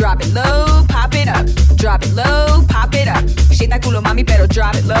 Drop it low, pop it up. Drop it low, pop it up. Shake that culo, mami, pero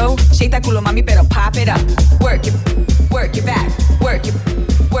drop it low. Shake that culo, mami, pero pop it up. Work it back. Work it back.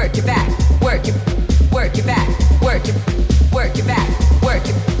 Work it back. Work it back. Work it back. Work it back.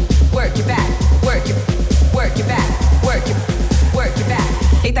 Work it back. Work it back.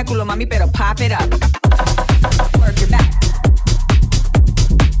 Shake that culo, mami, pero pop it up.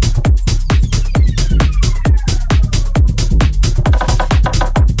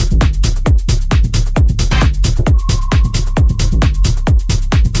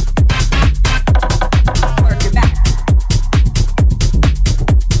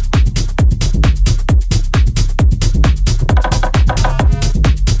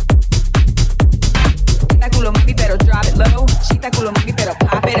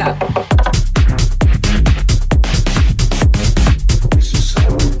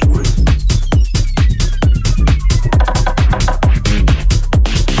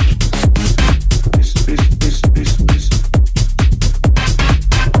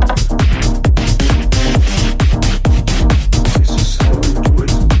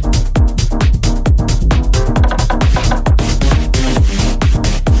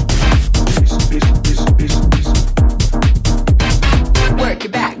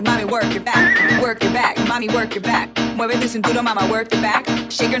 Work it back. Mueve tu cintura, mama, work it back.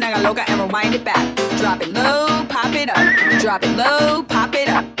 Shake your naga loca and rewind it back. Drop it low, pop it up. Drop it low, pop it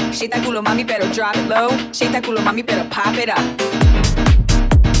up. Shake that culo, mami, pero drop it low. Shake that culo, mami, pero pop it up.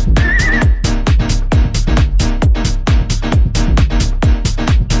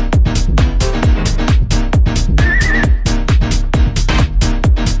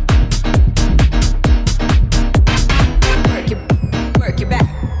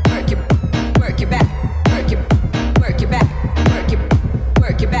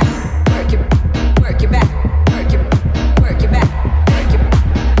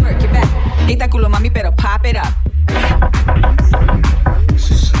 Mami, pero pop it up.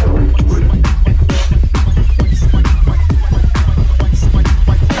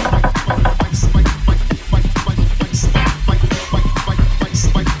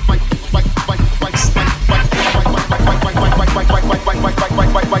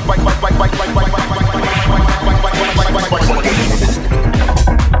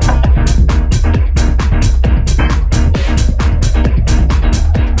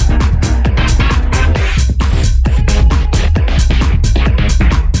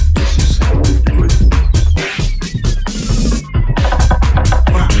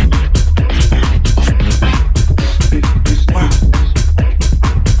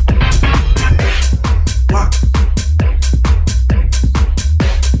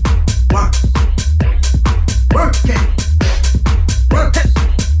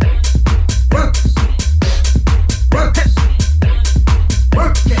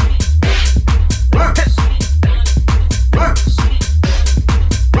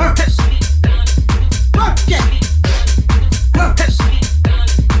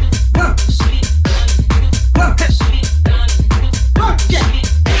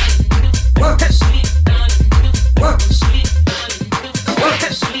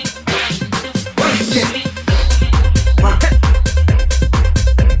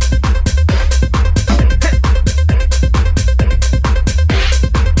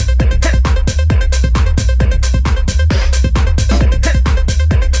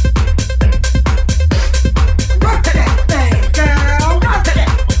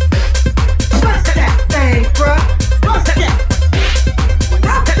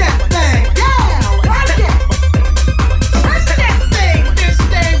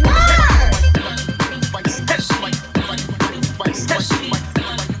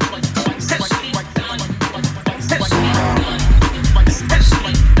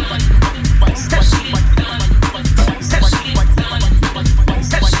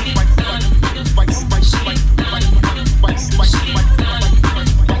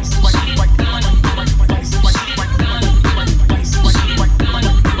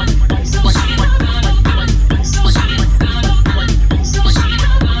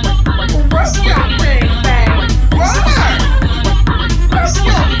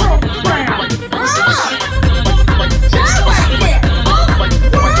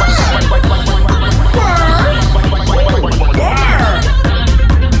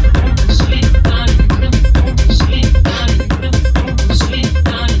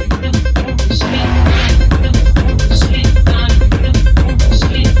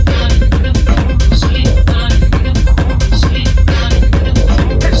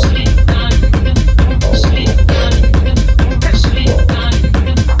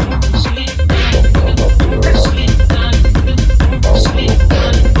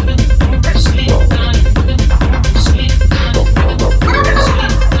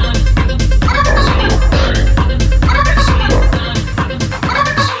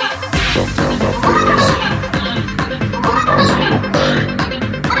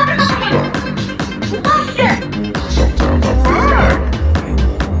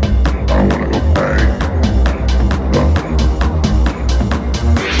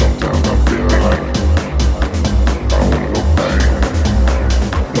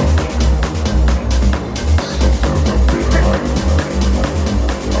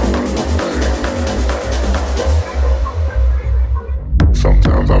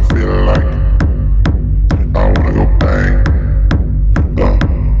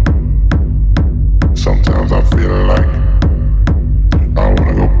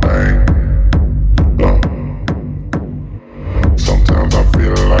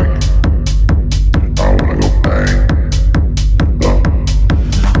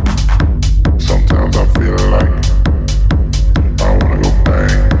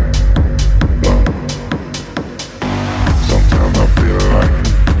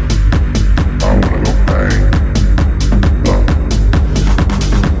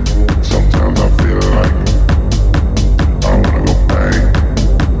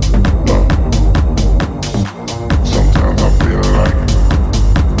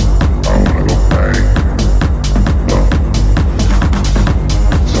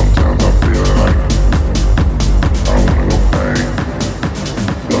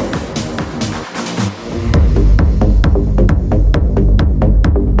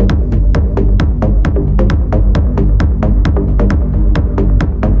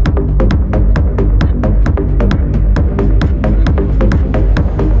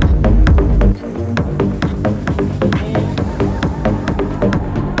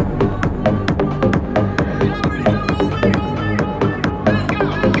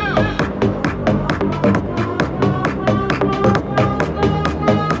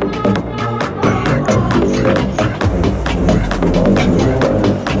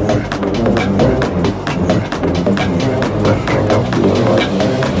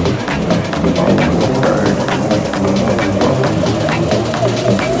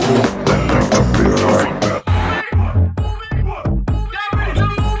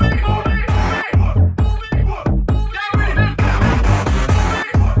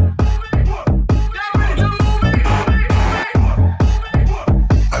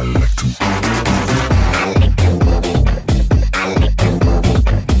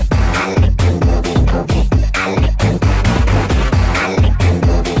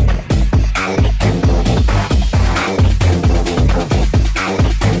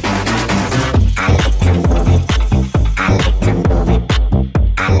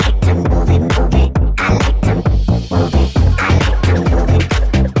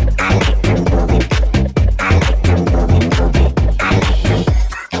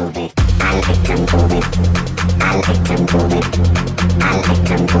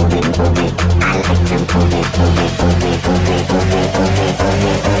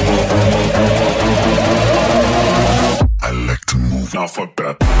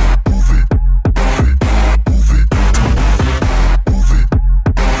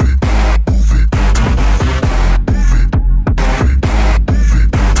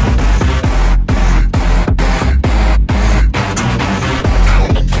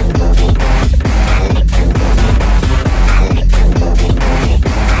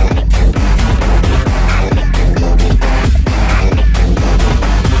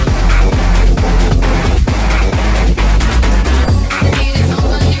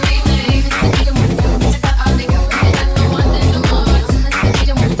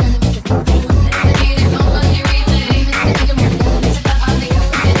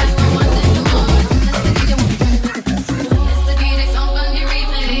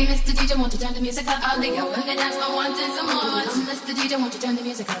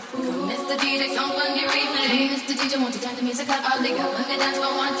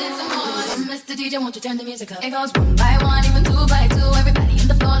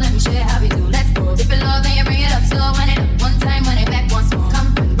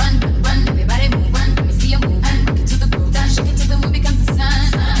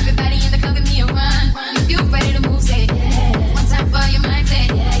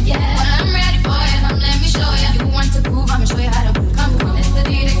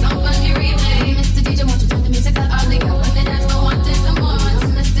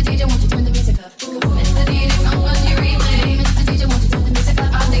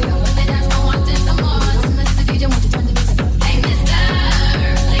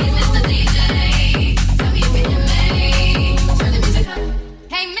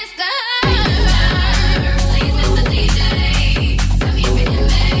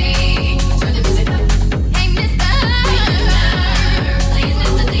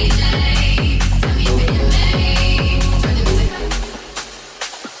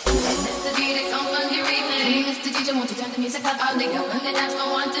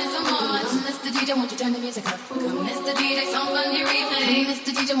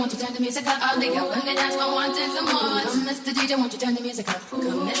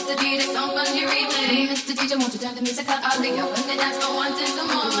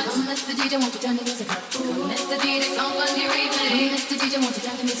 Mr. DJ, won't you turn the music up? Mr. DJ, song on the replay. Mr. DJ, won't you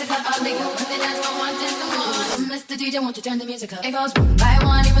turn the music up? All they go, and then that's what wanting some more. Mr. DJ, won't you turn the music up? It goes 1 by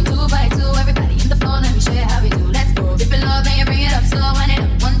 1, even 2 by 2. Everybody in the floor, let me show you how we do. Let's go. Dip it low, then you bring it up slow. Run it up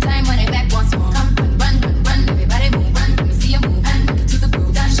 1 time, run it back once more. Come run, run, run, run. Everybody move, run. Let me see you move. And rock it to the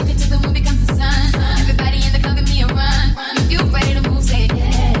groove. Done, shake it till the moon becomes the sun. Everybody in the club, give me a run. If you ready to move, say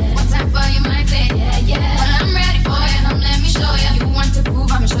yeah. 1 time for your mind, say yeah, yeah. Well, I'm ready for you, come let me show you. You want to prove,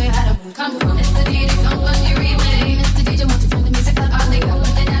 I'ma show you how to move. Come on, Mr. DJ, song on your replay. Mr. DJ, won't you turn the music up? All they go,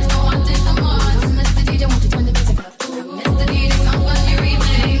 and then that's what wanting some more. Mr. DJ, won't you turn the music up? Mr. DJ, song on your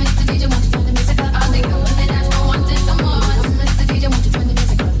replay. Mr. DJ, won't you turn the music up? All they go, and then that's what wanting some more. Mr. DJ, won't you turn the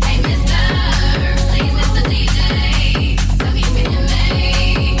music up? Hey, Mr. Please, Mr. DJ, tell me if you hear me.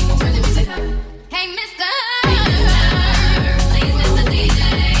 Turn the music up. Hey, Mr. Please, Mr. DJ,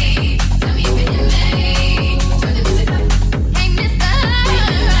 tell me if you hear me. Turn the music up. Hey, Mr.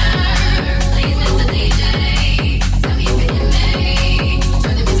 Please, Mr. DJ, tell me if you hear me.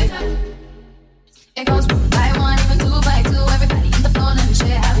 Turn the music up. It goes 1 by 1, even 2 by 2. Everybody in the floor, let me show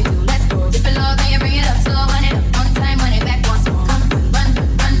you how we do. Let's go. Dip it low, then you bring it up slow. Run it up 1 time, run it back once more. Come run, run,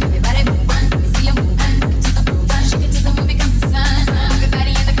 run. Everybody move, run. Let me see you move. And rock it to the groove. Done, shake it till the moon becomes the sun.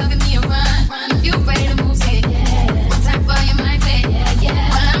 Everybody in the club, give me a run. If you ready to move, say yeah. 1 time for your mind, say yeah, yeah.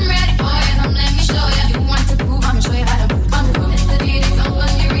 Well, I'm ready for you, come let me show you. You want to prove, I'ma show you how to move. Come on, Mr. DJ, song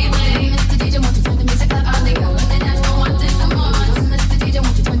on your replay. Mr. DJ, won't you turn the music up? All they go, and then that's what wanting some more. Mr. DJ,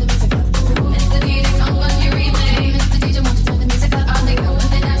 won't you turn the music up? Mr. DJ, song on your replay. Mr. DJ, won't you turn the music up? All they go, and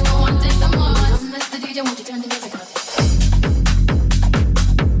then that's what wanting some more. Mr. DJ, won't you turn the music up?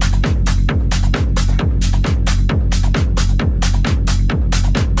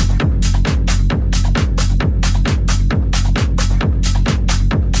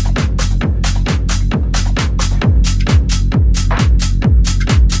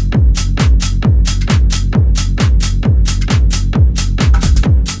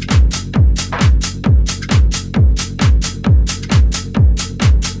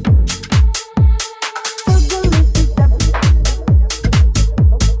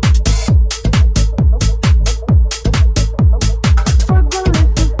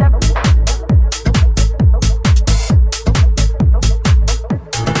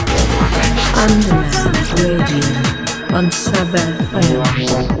 Underland Radio on Sub FM.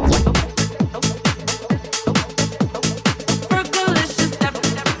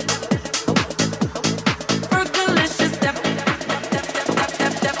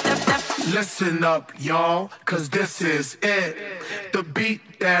 Listen up, y'all, cause this is it. The beat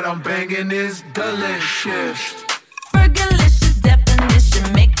that I'm banging is delicious. Fergalicious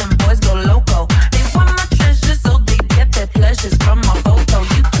definition, make them boys go loco. They want my treasure, so they get their pleasures from my photo.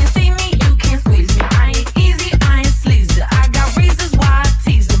 You can see me, you can't squeeze me. I ain't easy, I ain't sleazy. I got reasons why I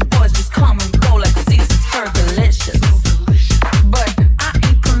tease them. Boys just come and go like seasons. Fergalicious, but I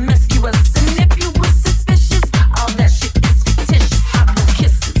ain't promiscuous. And if you were suspicious, all that shit is fictitious. I blow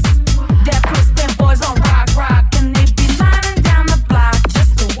kisses. That puts them boys on rock, and they be lining down the block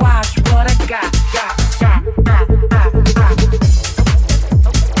just to watch what I got.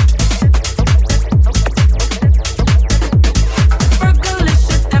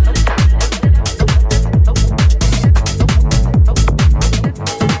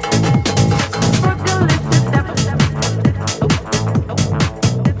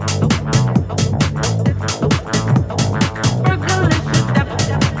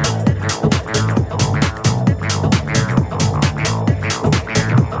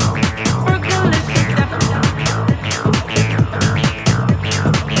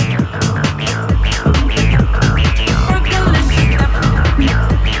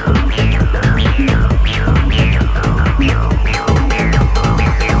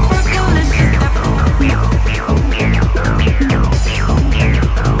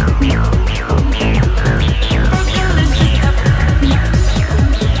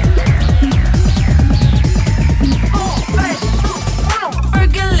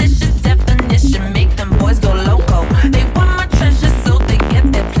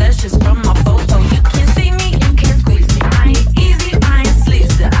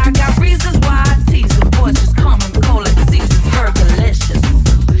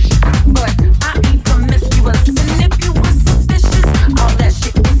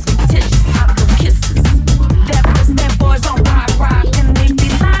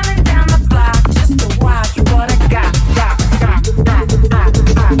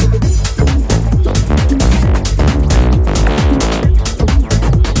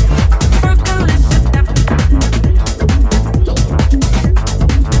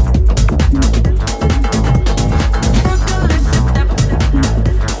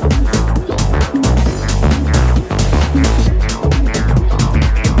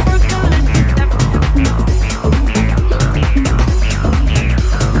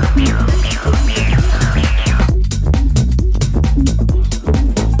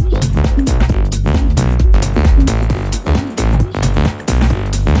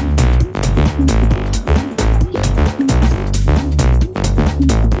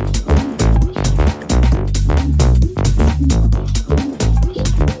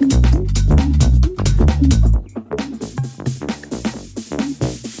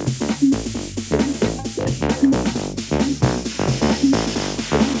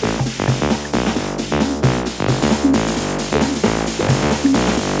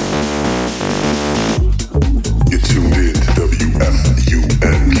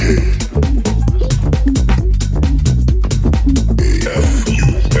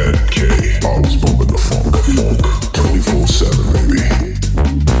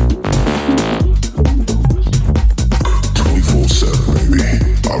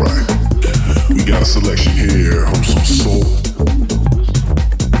 Selection here, I'm some soul.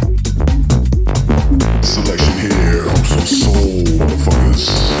 Selection here, I'm some soul, motherfuckers.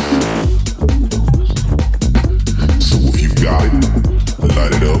 So if you got it,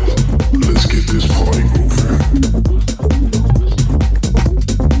 light it up. Let's get this party moving.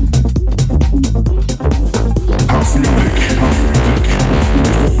 House music.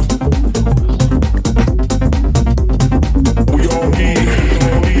 We all need.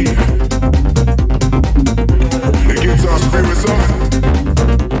 It gets our spirits up.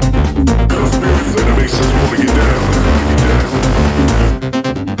 Our spirits up. It makes us want to get down.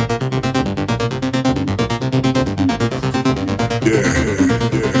 Yeah.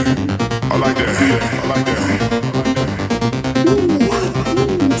 I like that.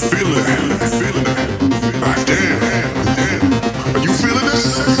 Feel it. Ah, damn. Are you feeling this?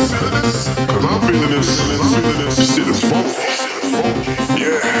 Cause I'm feeling this. This shit is funky.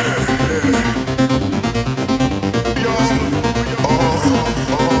 Yeah.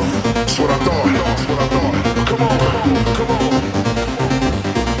 That's what I thought. Come on.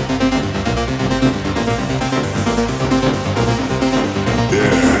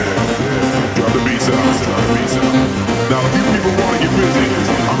 Drop the beats out. Now, if you people want to get busy,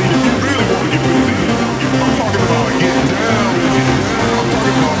 I mean, if you really want to get busy, I'm talking about getting down with it. I'm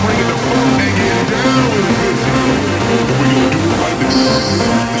talking about bringing the funk and getting down with it. And we're going to do it like this.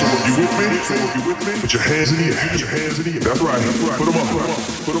 So if you with me, put your hands in the air. That's right. Put them up.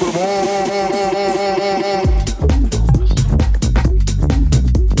 Put them all.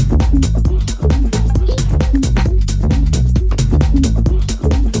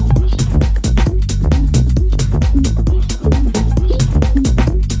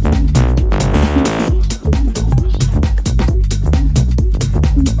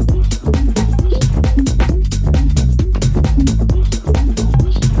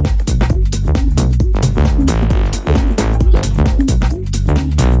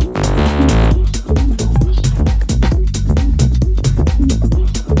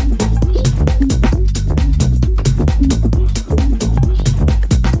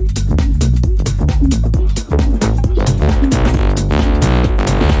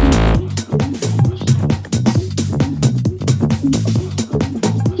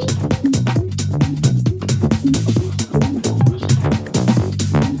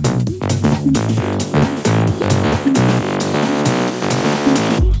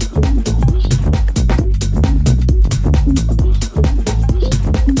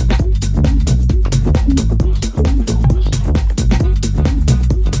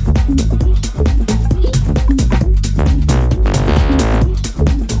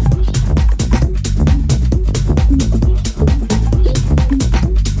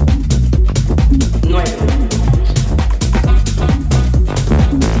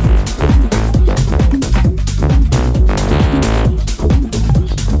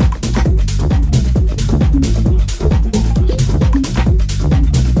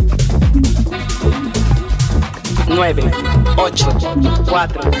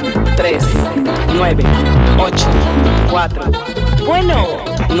 Bueno,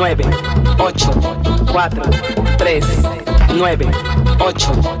 9, 8, 4, 3, 9, 8,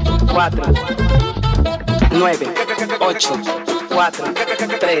 4, 9, 8, 4,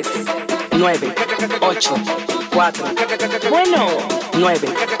 3, 9, 8, 4. Bueno, 9,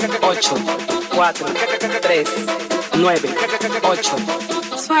 8, 4, 3, 9, 8.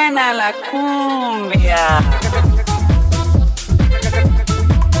 Suena la cumbia.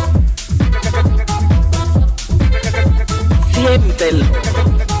 Siéntelo.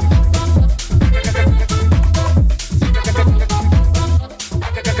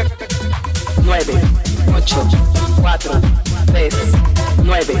 9, 8, 4, 3,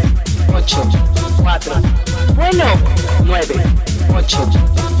 9, 8, 4. Bueno, 9, 8,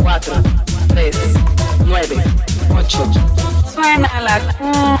 4, 3, 9, 8. Suena la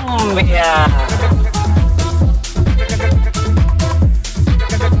cumbia.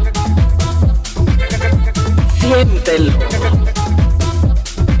 Siéntelo.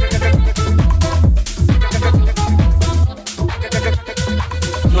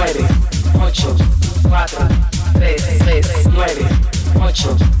 9, 8, 4, 3, 9,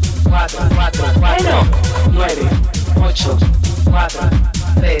 8, 4, 4. Bueno, 9, 8, 4,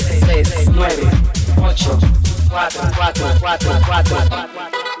 3, 9, 8, 4, 4, 4, 4.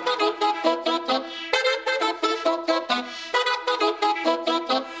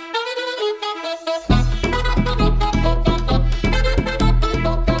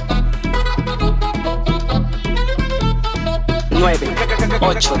 Nueve,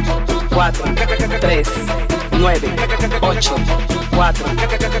 8, 4, 3, 9, 8, 4.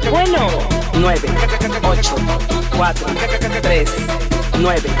 Bueno, 9, 8, 4, 3,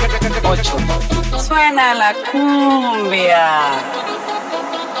 9, 8. Suena la cumbia.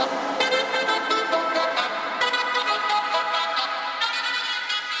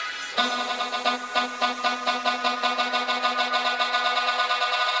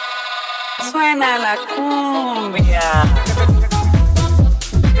 Suena la cumbia.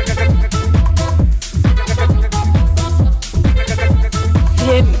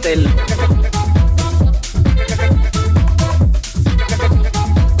 Siéntelo.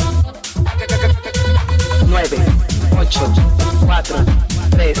 9, 8, 4,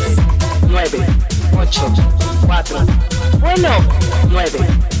 3, 9, 8, 4. Bueno, 9,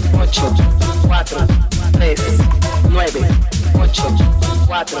 8, 4, 3, 9, 8,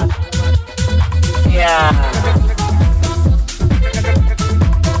 4. Yeah.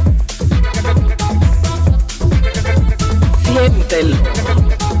 Siéntelo.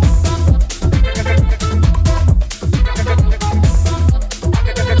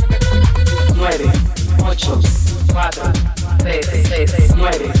 9, 8, 4, 3,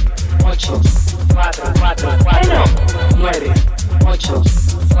 9, 8, 4, 4. Bueno, 9, 8,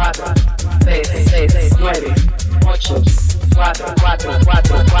 4, 3, 9, 8, 4, 4,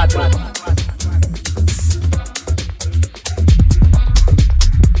 4, 4.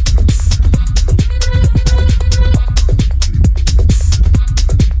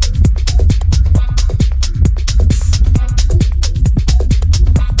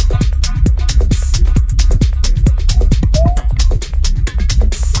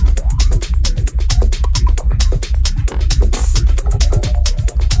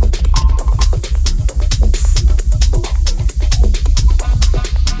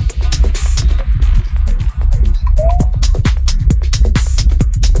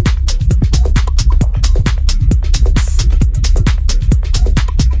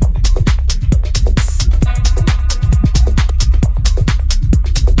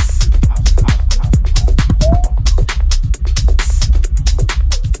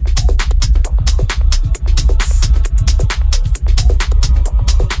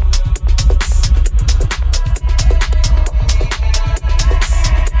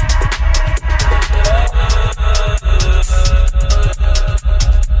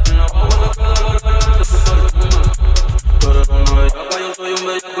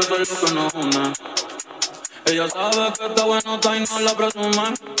 Ella sabe que está bueno, está y no la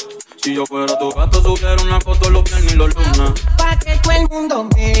presume. Si yo fuera tu gato, subiera una foto los viernes y los lunes. Pa' que todo el mundo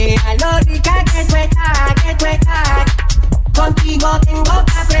vea lo rica que tú estás, que tú estás. Contigo tengo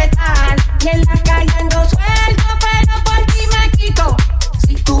que apretar. Y en la calle ando suelto, pero por ti me quito.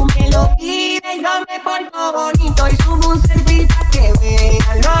 Si tú me lo pides, yo me porto bonito. Y subo un servicio que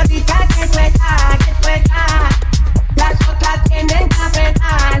vea lo rica que tú estás, que tú estás. Las otras tienen que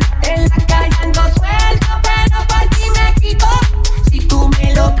apretar. En la calle ando suelto, pero por ti me quito. Si tú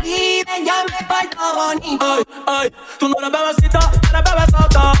me lo pides, yo me porto bonito. Ay, ay, tú no eres bebecita, eres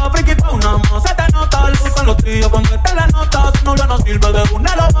bebesota. Friki pa' una más, se te nota. Le gustan los tíos cuando te la nota. Si no ya no sirve de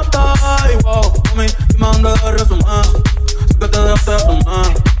una lo mata. Ay, wow, mami, dime dónde de resumir. Si que te dejaste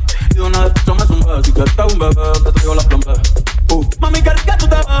resumir. Y de una vez yo me sumé. Si quieres un bebé, te traigo la plombe. Mami, ¿quieres que tú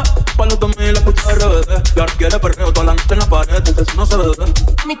te ves? Pa' los 2000 escucha RBD. Y ahora quiere perreo toda la noche en la pared. Entonces no se ve.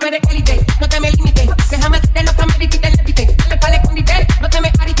 Mami, tú eres élite, no te me limites. Déjame hacerte los cameritos y te levite. Dale pa'l escondite, no te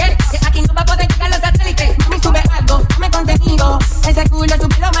me ariques. Que aquí no va a poder llegar los satélites. Mami, sube algo, dame contenido. Ese culo tu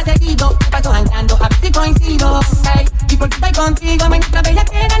pelo más seguido. Me paso andando, a ver si coincido. Hey, y porque estoy contigo, me encanta bella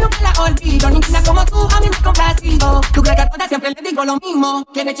que era, nunca la olvido. Ninguna como tú, a mí me ha complacido. Tú crees que a todas siempre le digo lo mismo.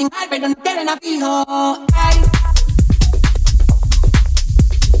 Quiere chingar, pero no quieren a fijo. Hey.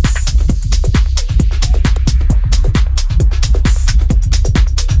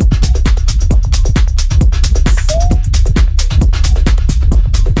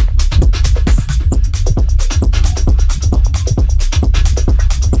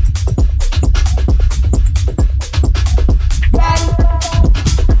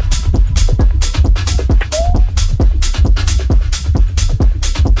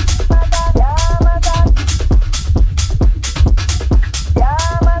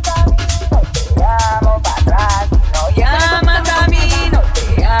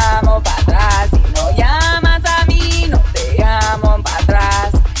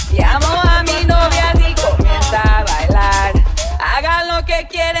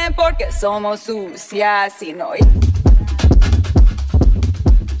 Somos sucias y no.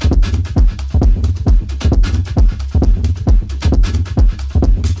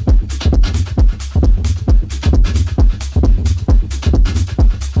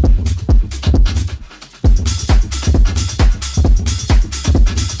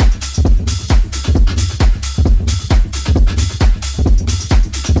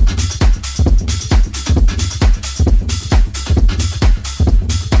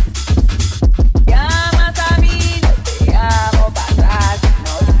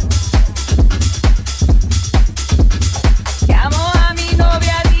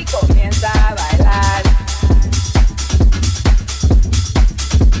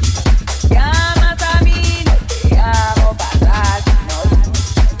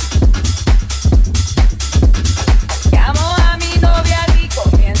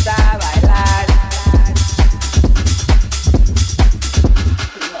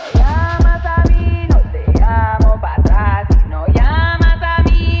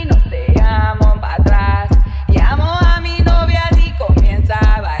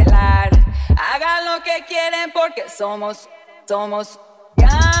 somos.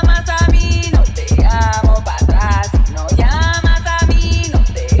 Llamas a mí, no te llamo para atrás. No llamas a mí, no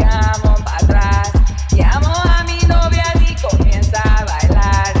te llamo para atrás. Llamo a mi novia y comienza a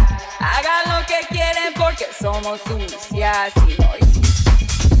bailar. Hagan lo que quieren porque somos sucias y no.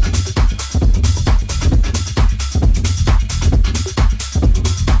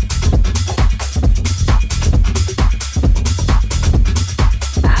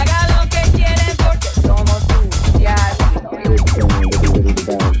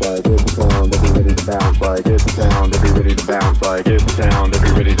 Like it's the sound, if you're ready to bounce. Like it's the sound, if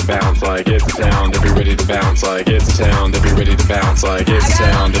you're ready to bounce. Like it's the sound, if you're ready to bounce. Like it's the sound, if you're ready to bounce. Like it's the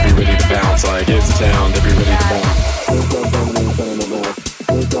sound, if you're ready to bounce. Like it's the sound, if you're ready to bounce.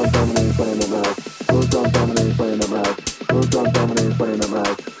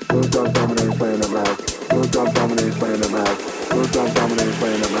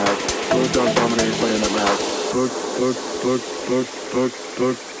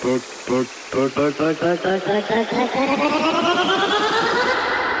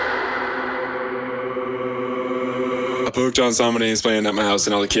 I booked on somebody who's playing at my house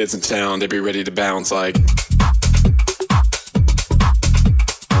and all the kids in town, they be ready to bounce like.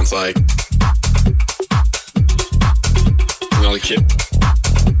 Bounce like. And all the kids.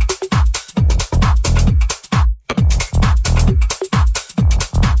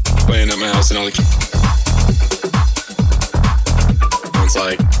 Playing at my house and all the kids. Bounce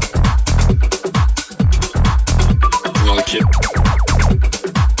like. And all the kids.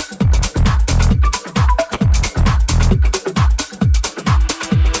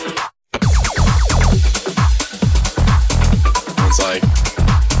 Like,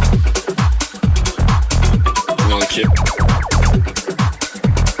 you know, the kid.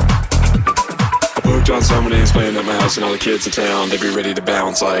 I booked on somebody who's playing at my house and all the kids in town, they be ready to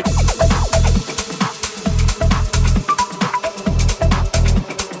bounce like.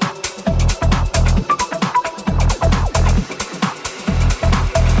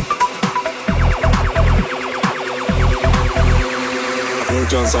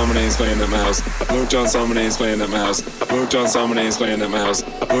 On somebody who's playing at my house. I booked on somebody who's playing at my house. I booked on somebody who's playing at my house.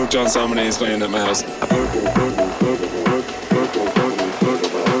 I booked on somebody who's playing at my house. I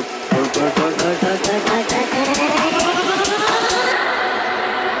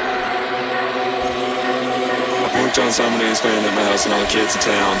booked on somebody who's playing at my house and all the kids in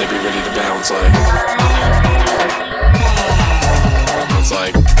town, they be ready to bounce like. It's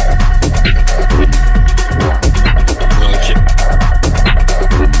like.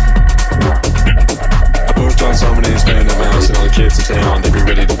 On somebody who's playing at my house and all the kids in town, they be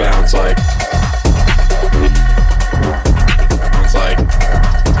ready to bounce like. Bounce like.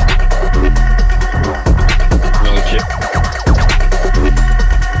 And all the kids.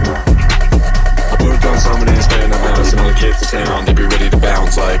 I booked on somebody who's playing at my house and all the kids in town, they be ready to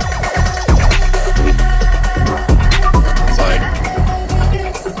bounce like. Bounce like.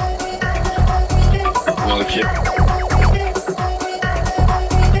 And all the kids.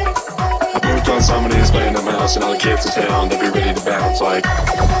 On somebody who's playing at my house and all the kids in town, they be ready to bounce like.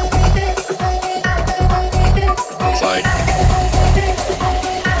 Bounce like.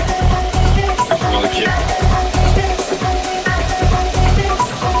 And all the kids.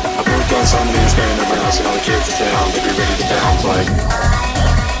 I booked on somebody who's playing at my house and all the kids in town, they be ready to bounce like.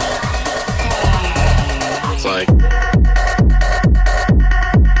 Bounce like.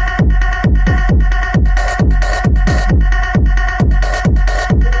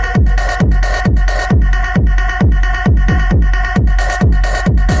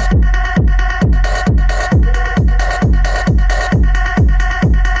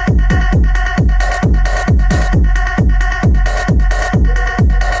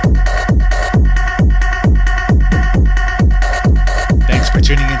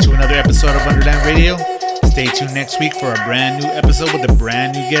 Episode of Underland Radio. Stay tuned next week for a brand new episode with a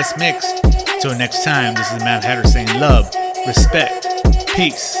brand new guest mix. Till next time, this is Mad Hatter saying love, respect,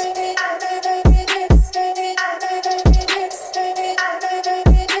 peace.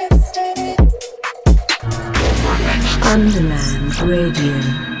 Underland Radio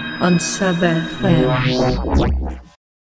on Sub FM.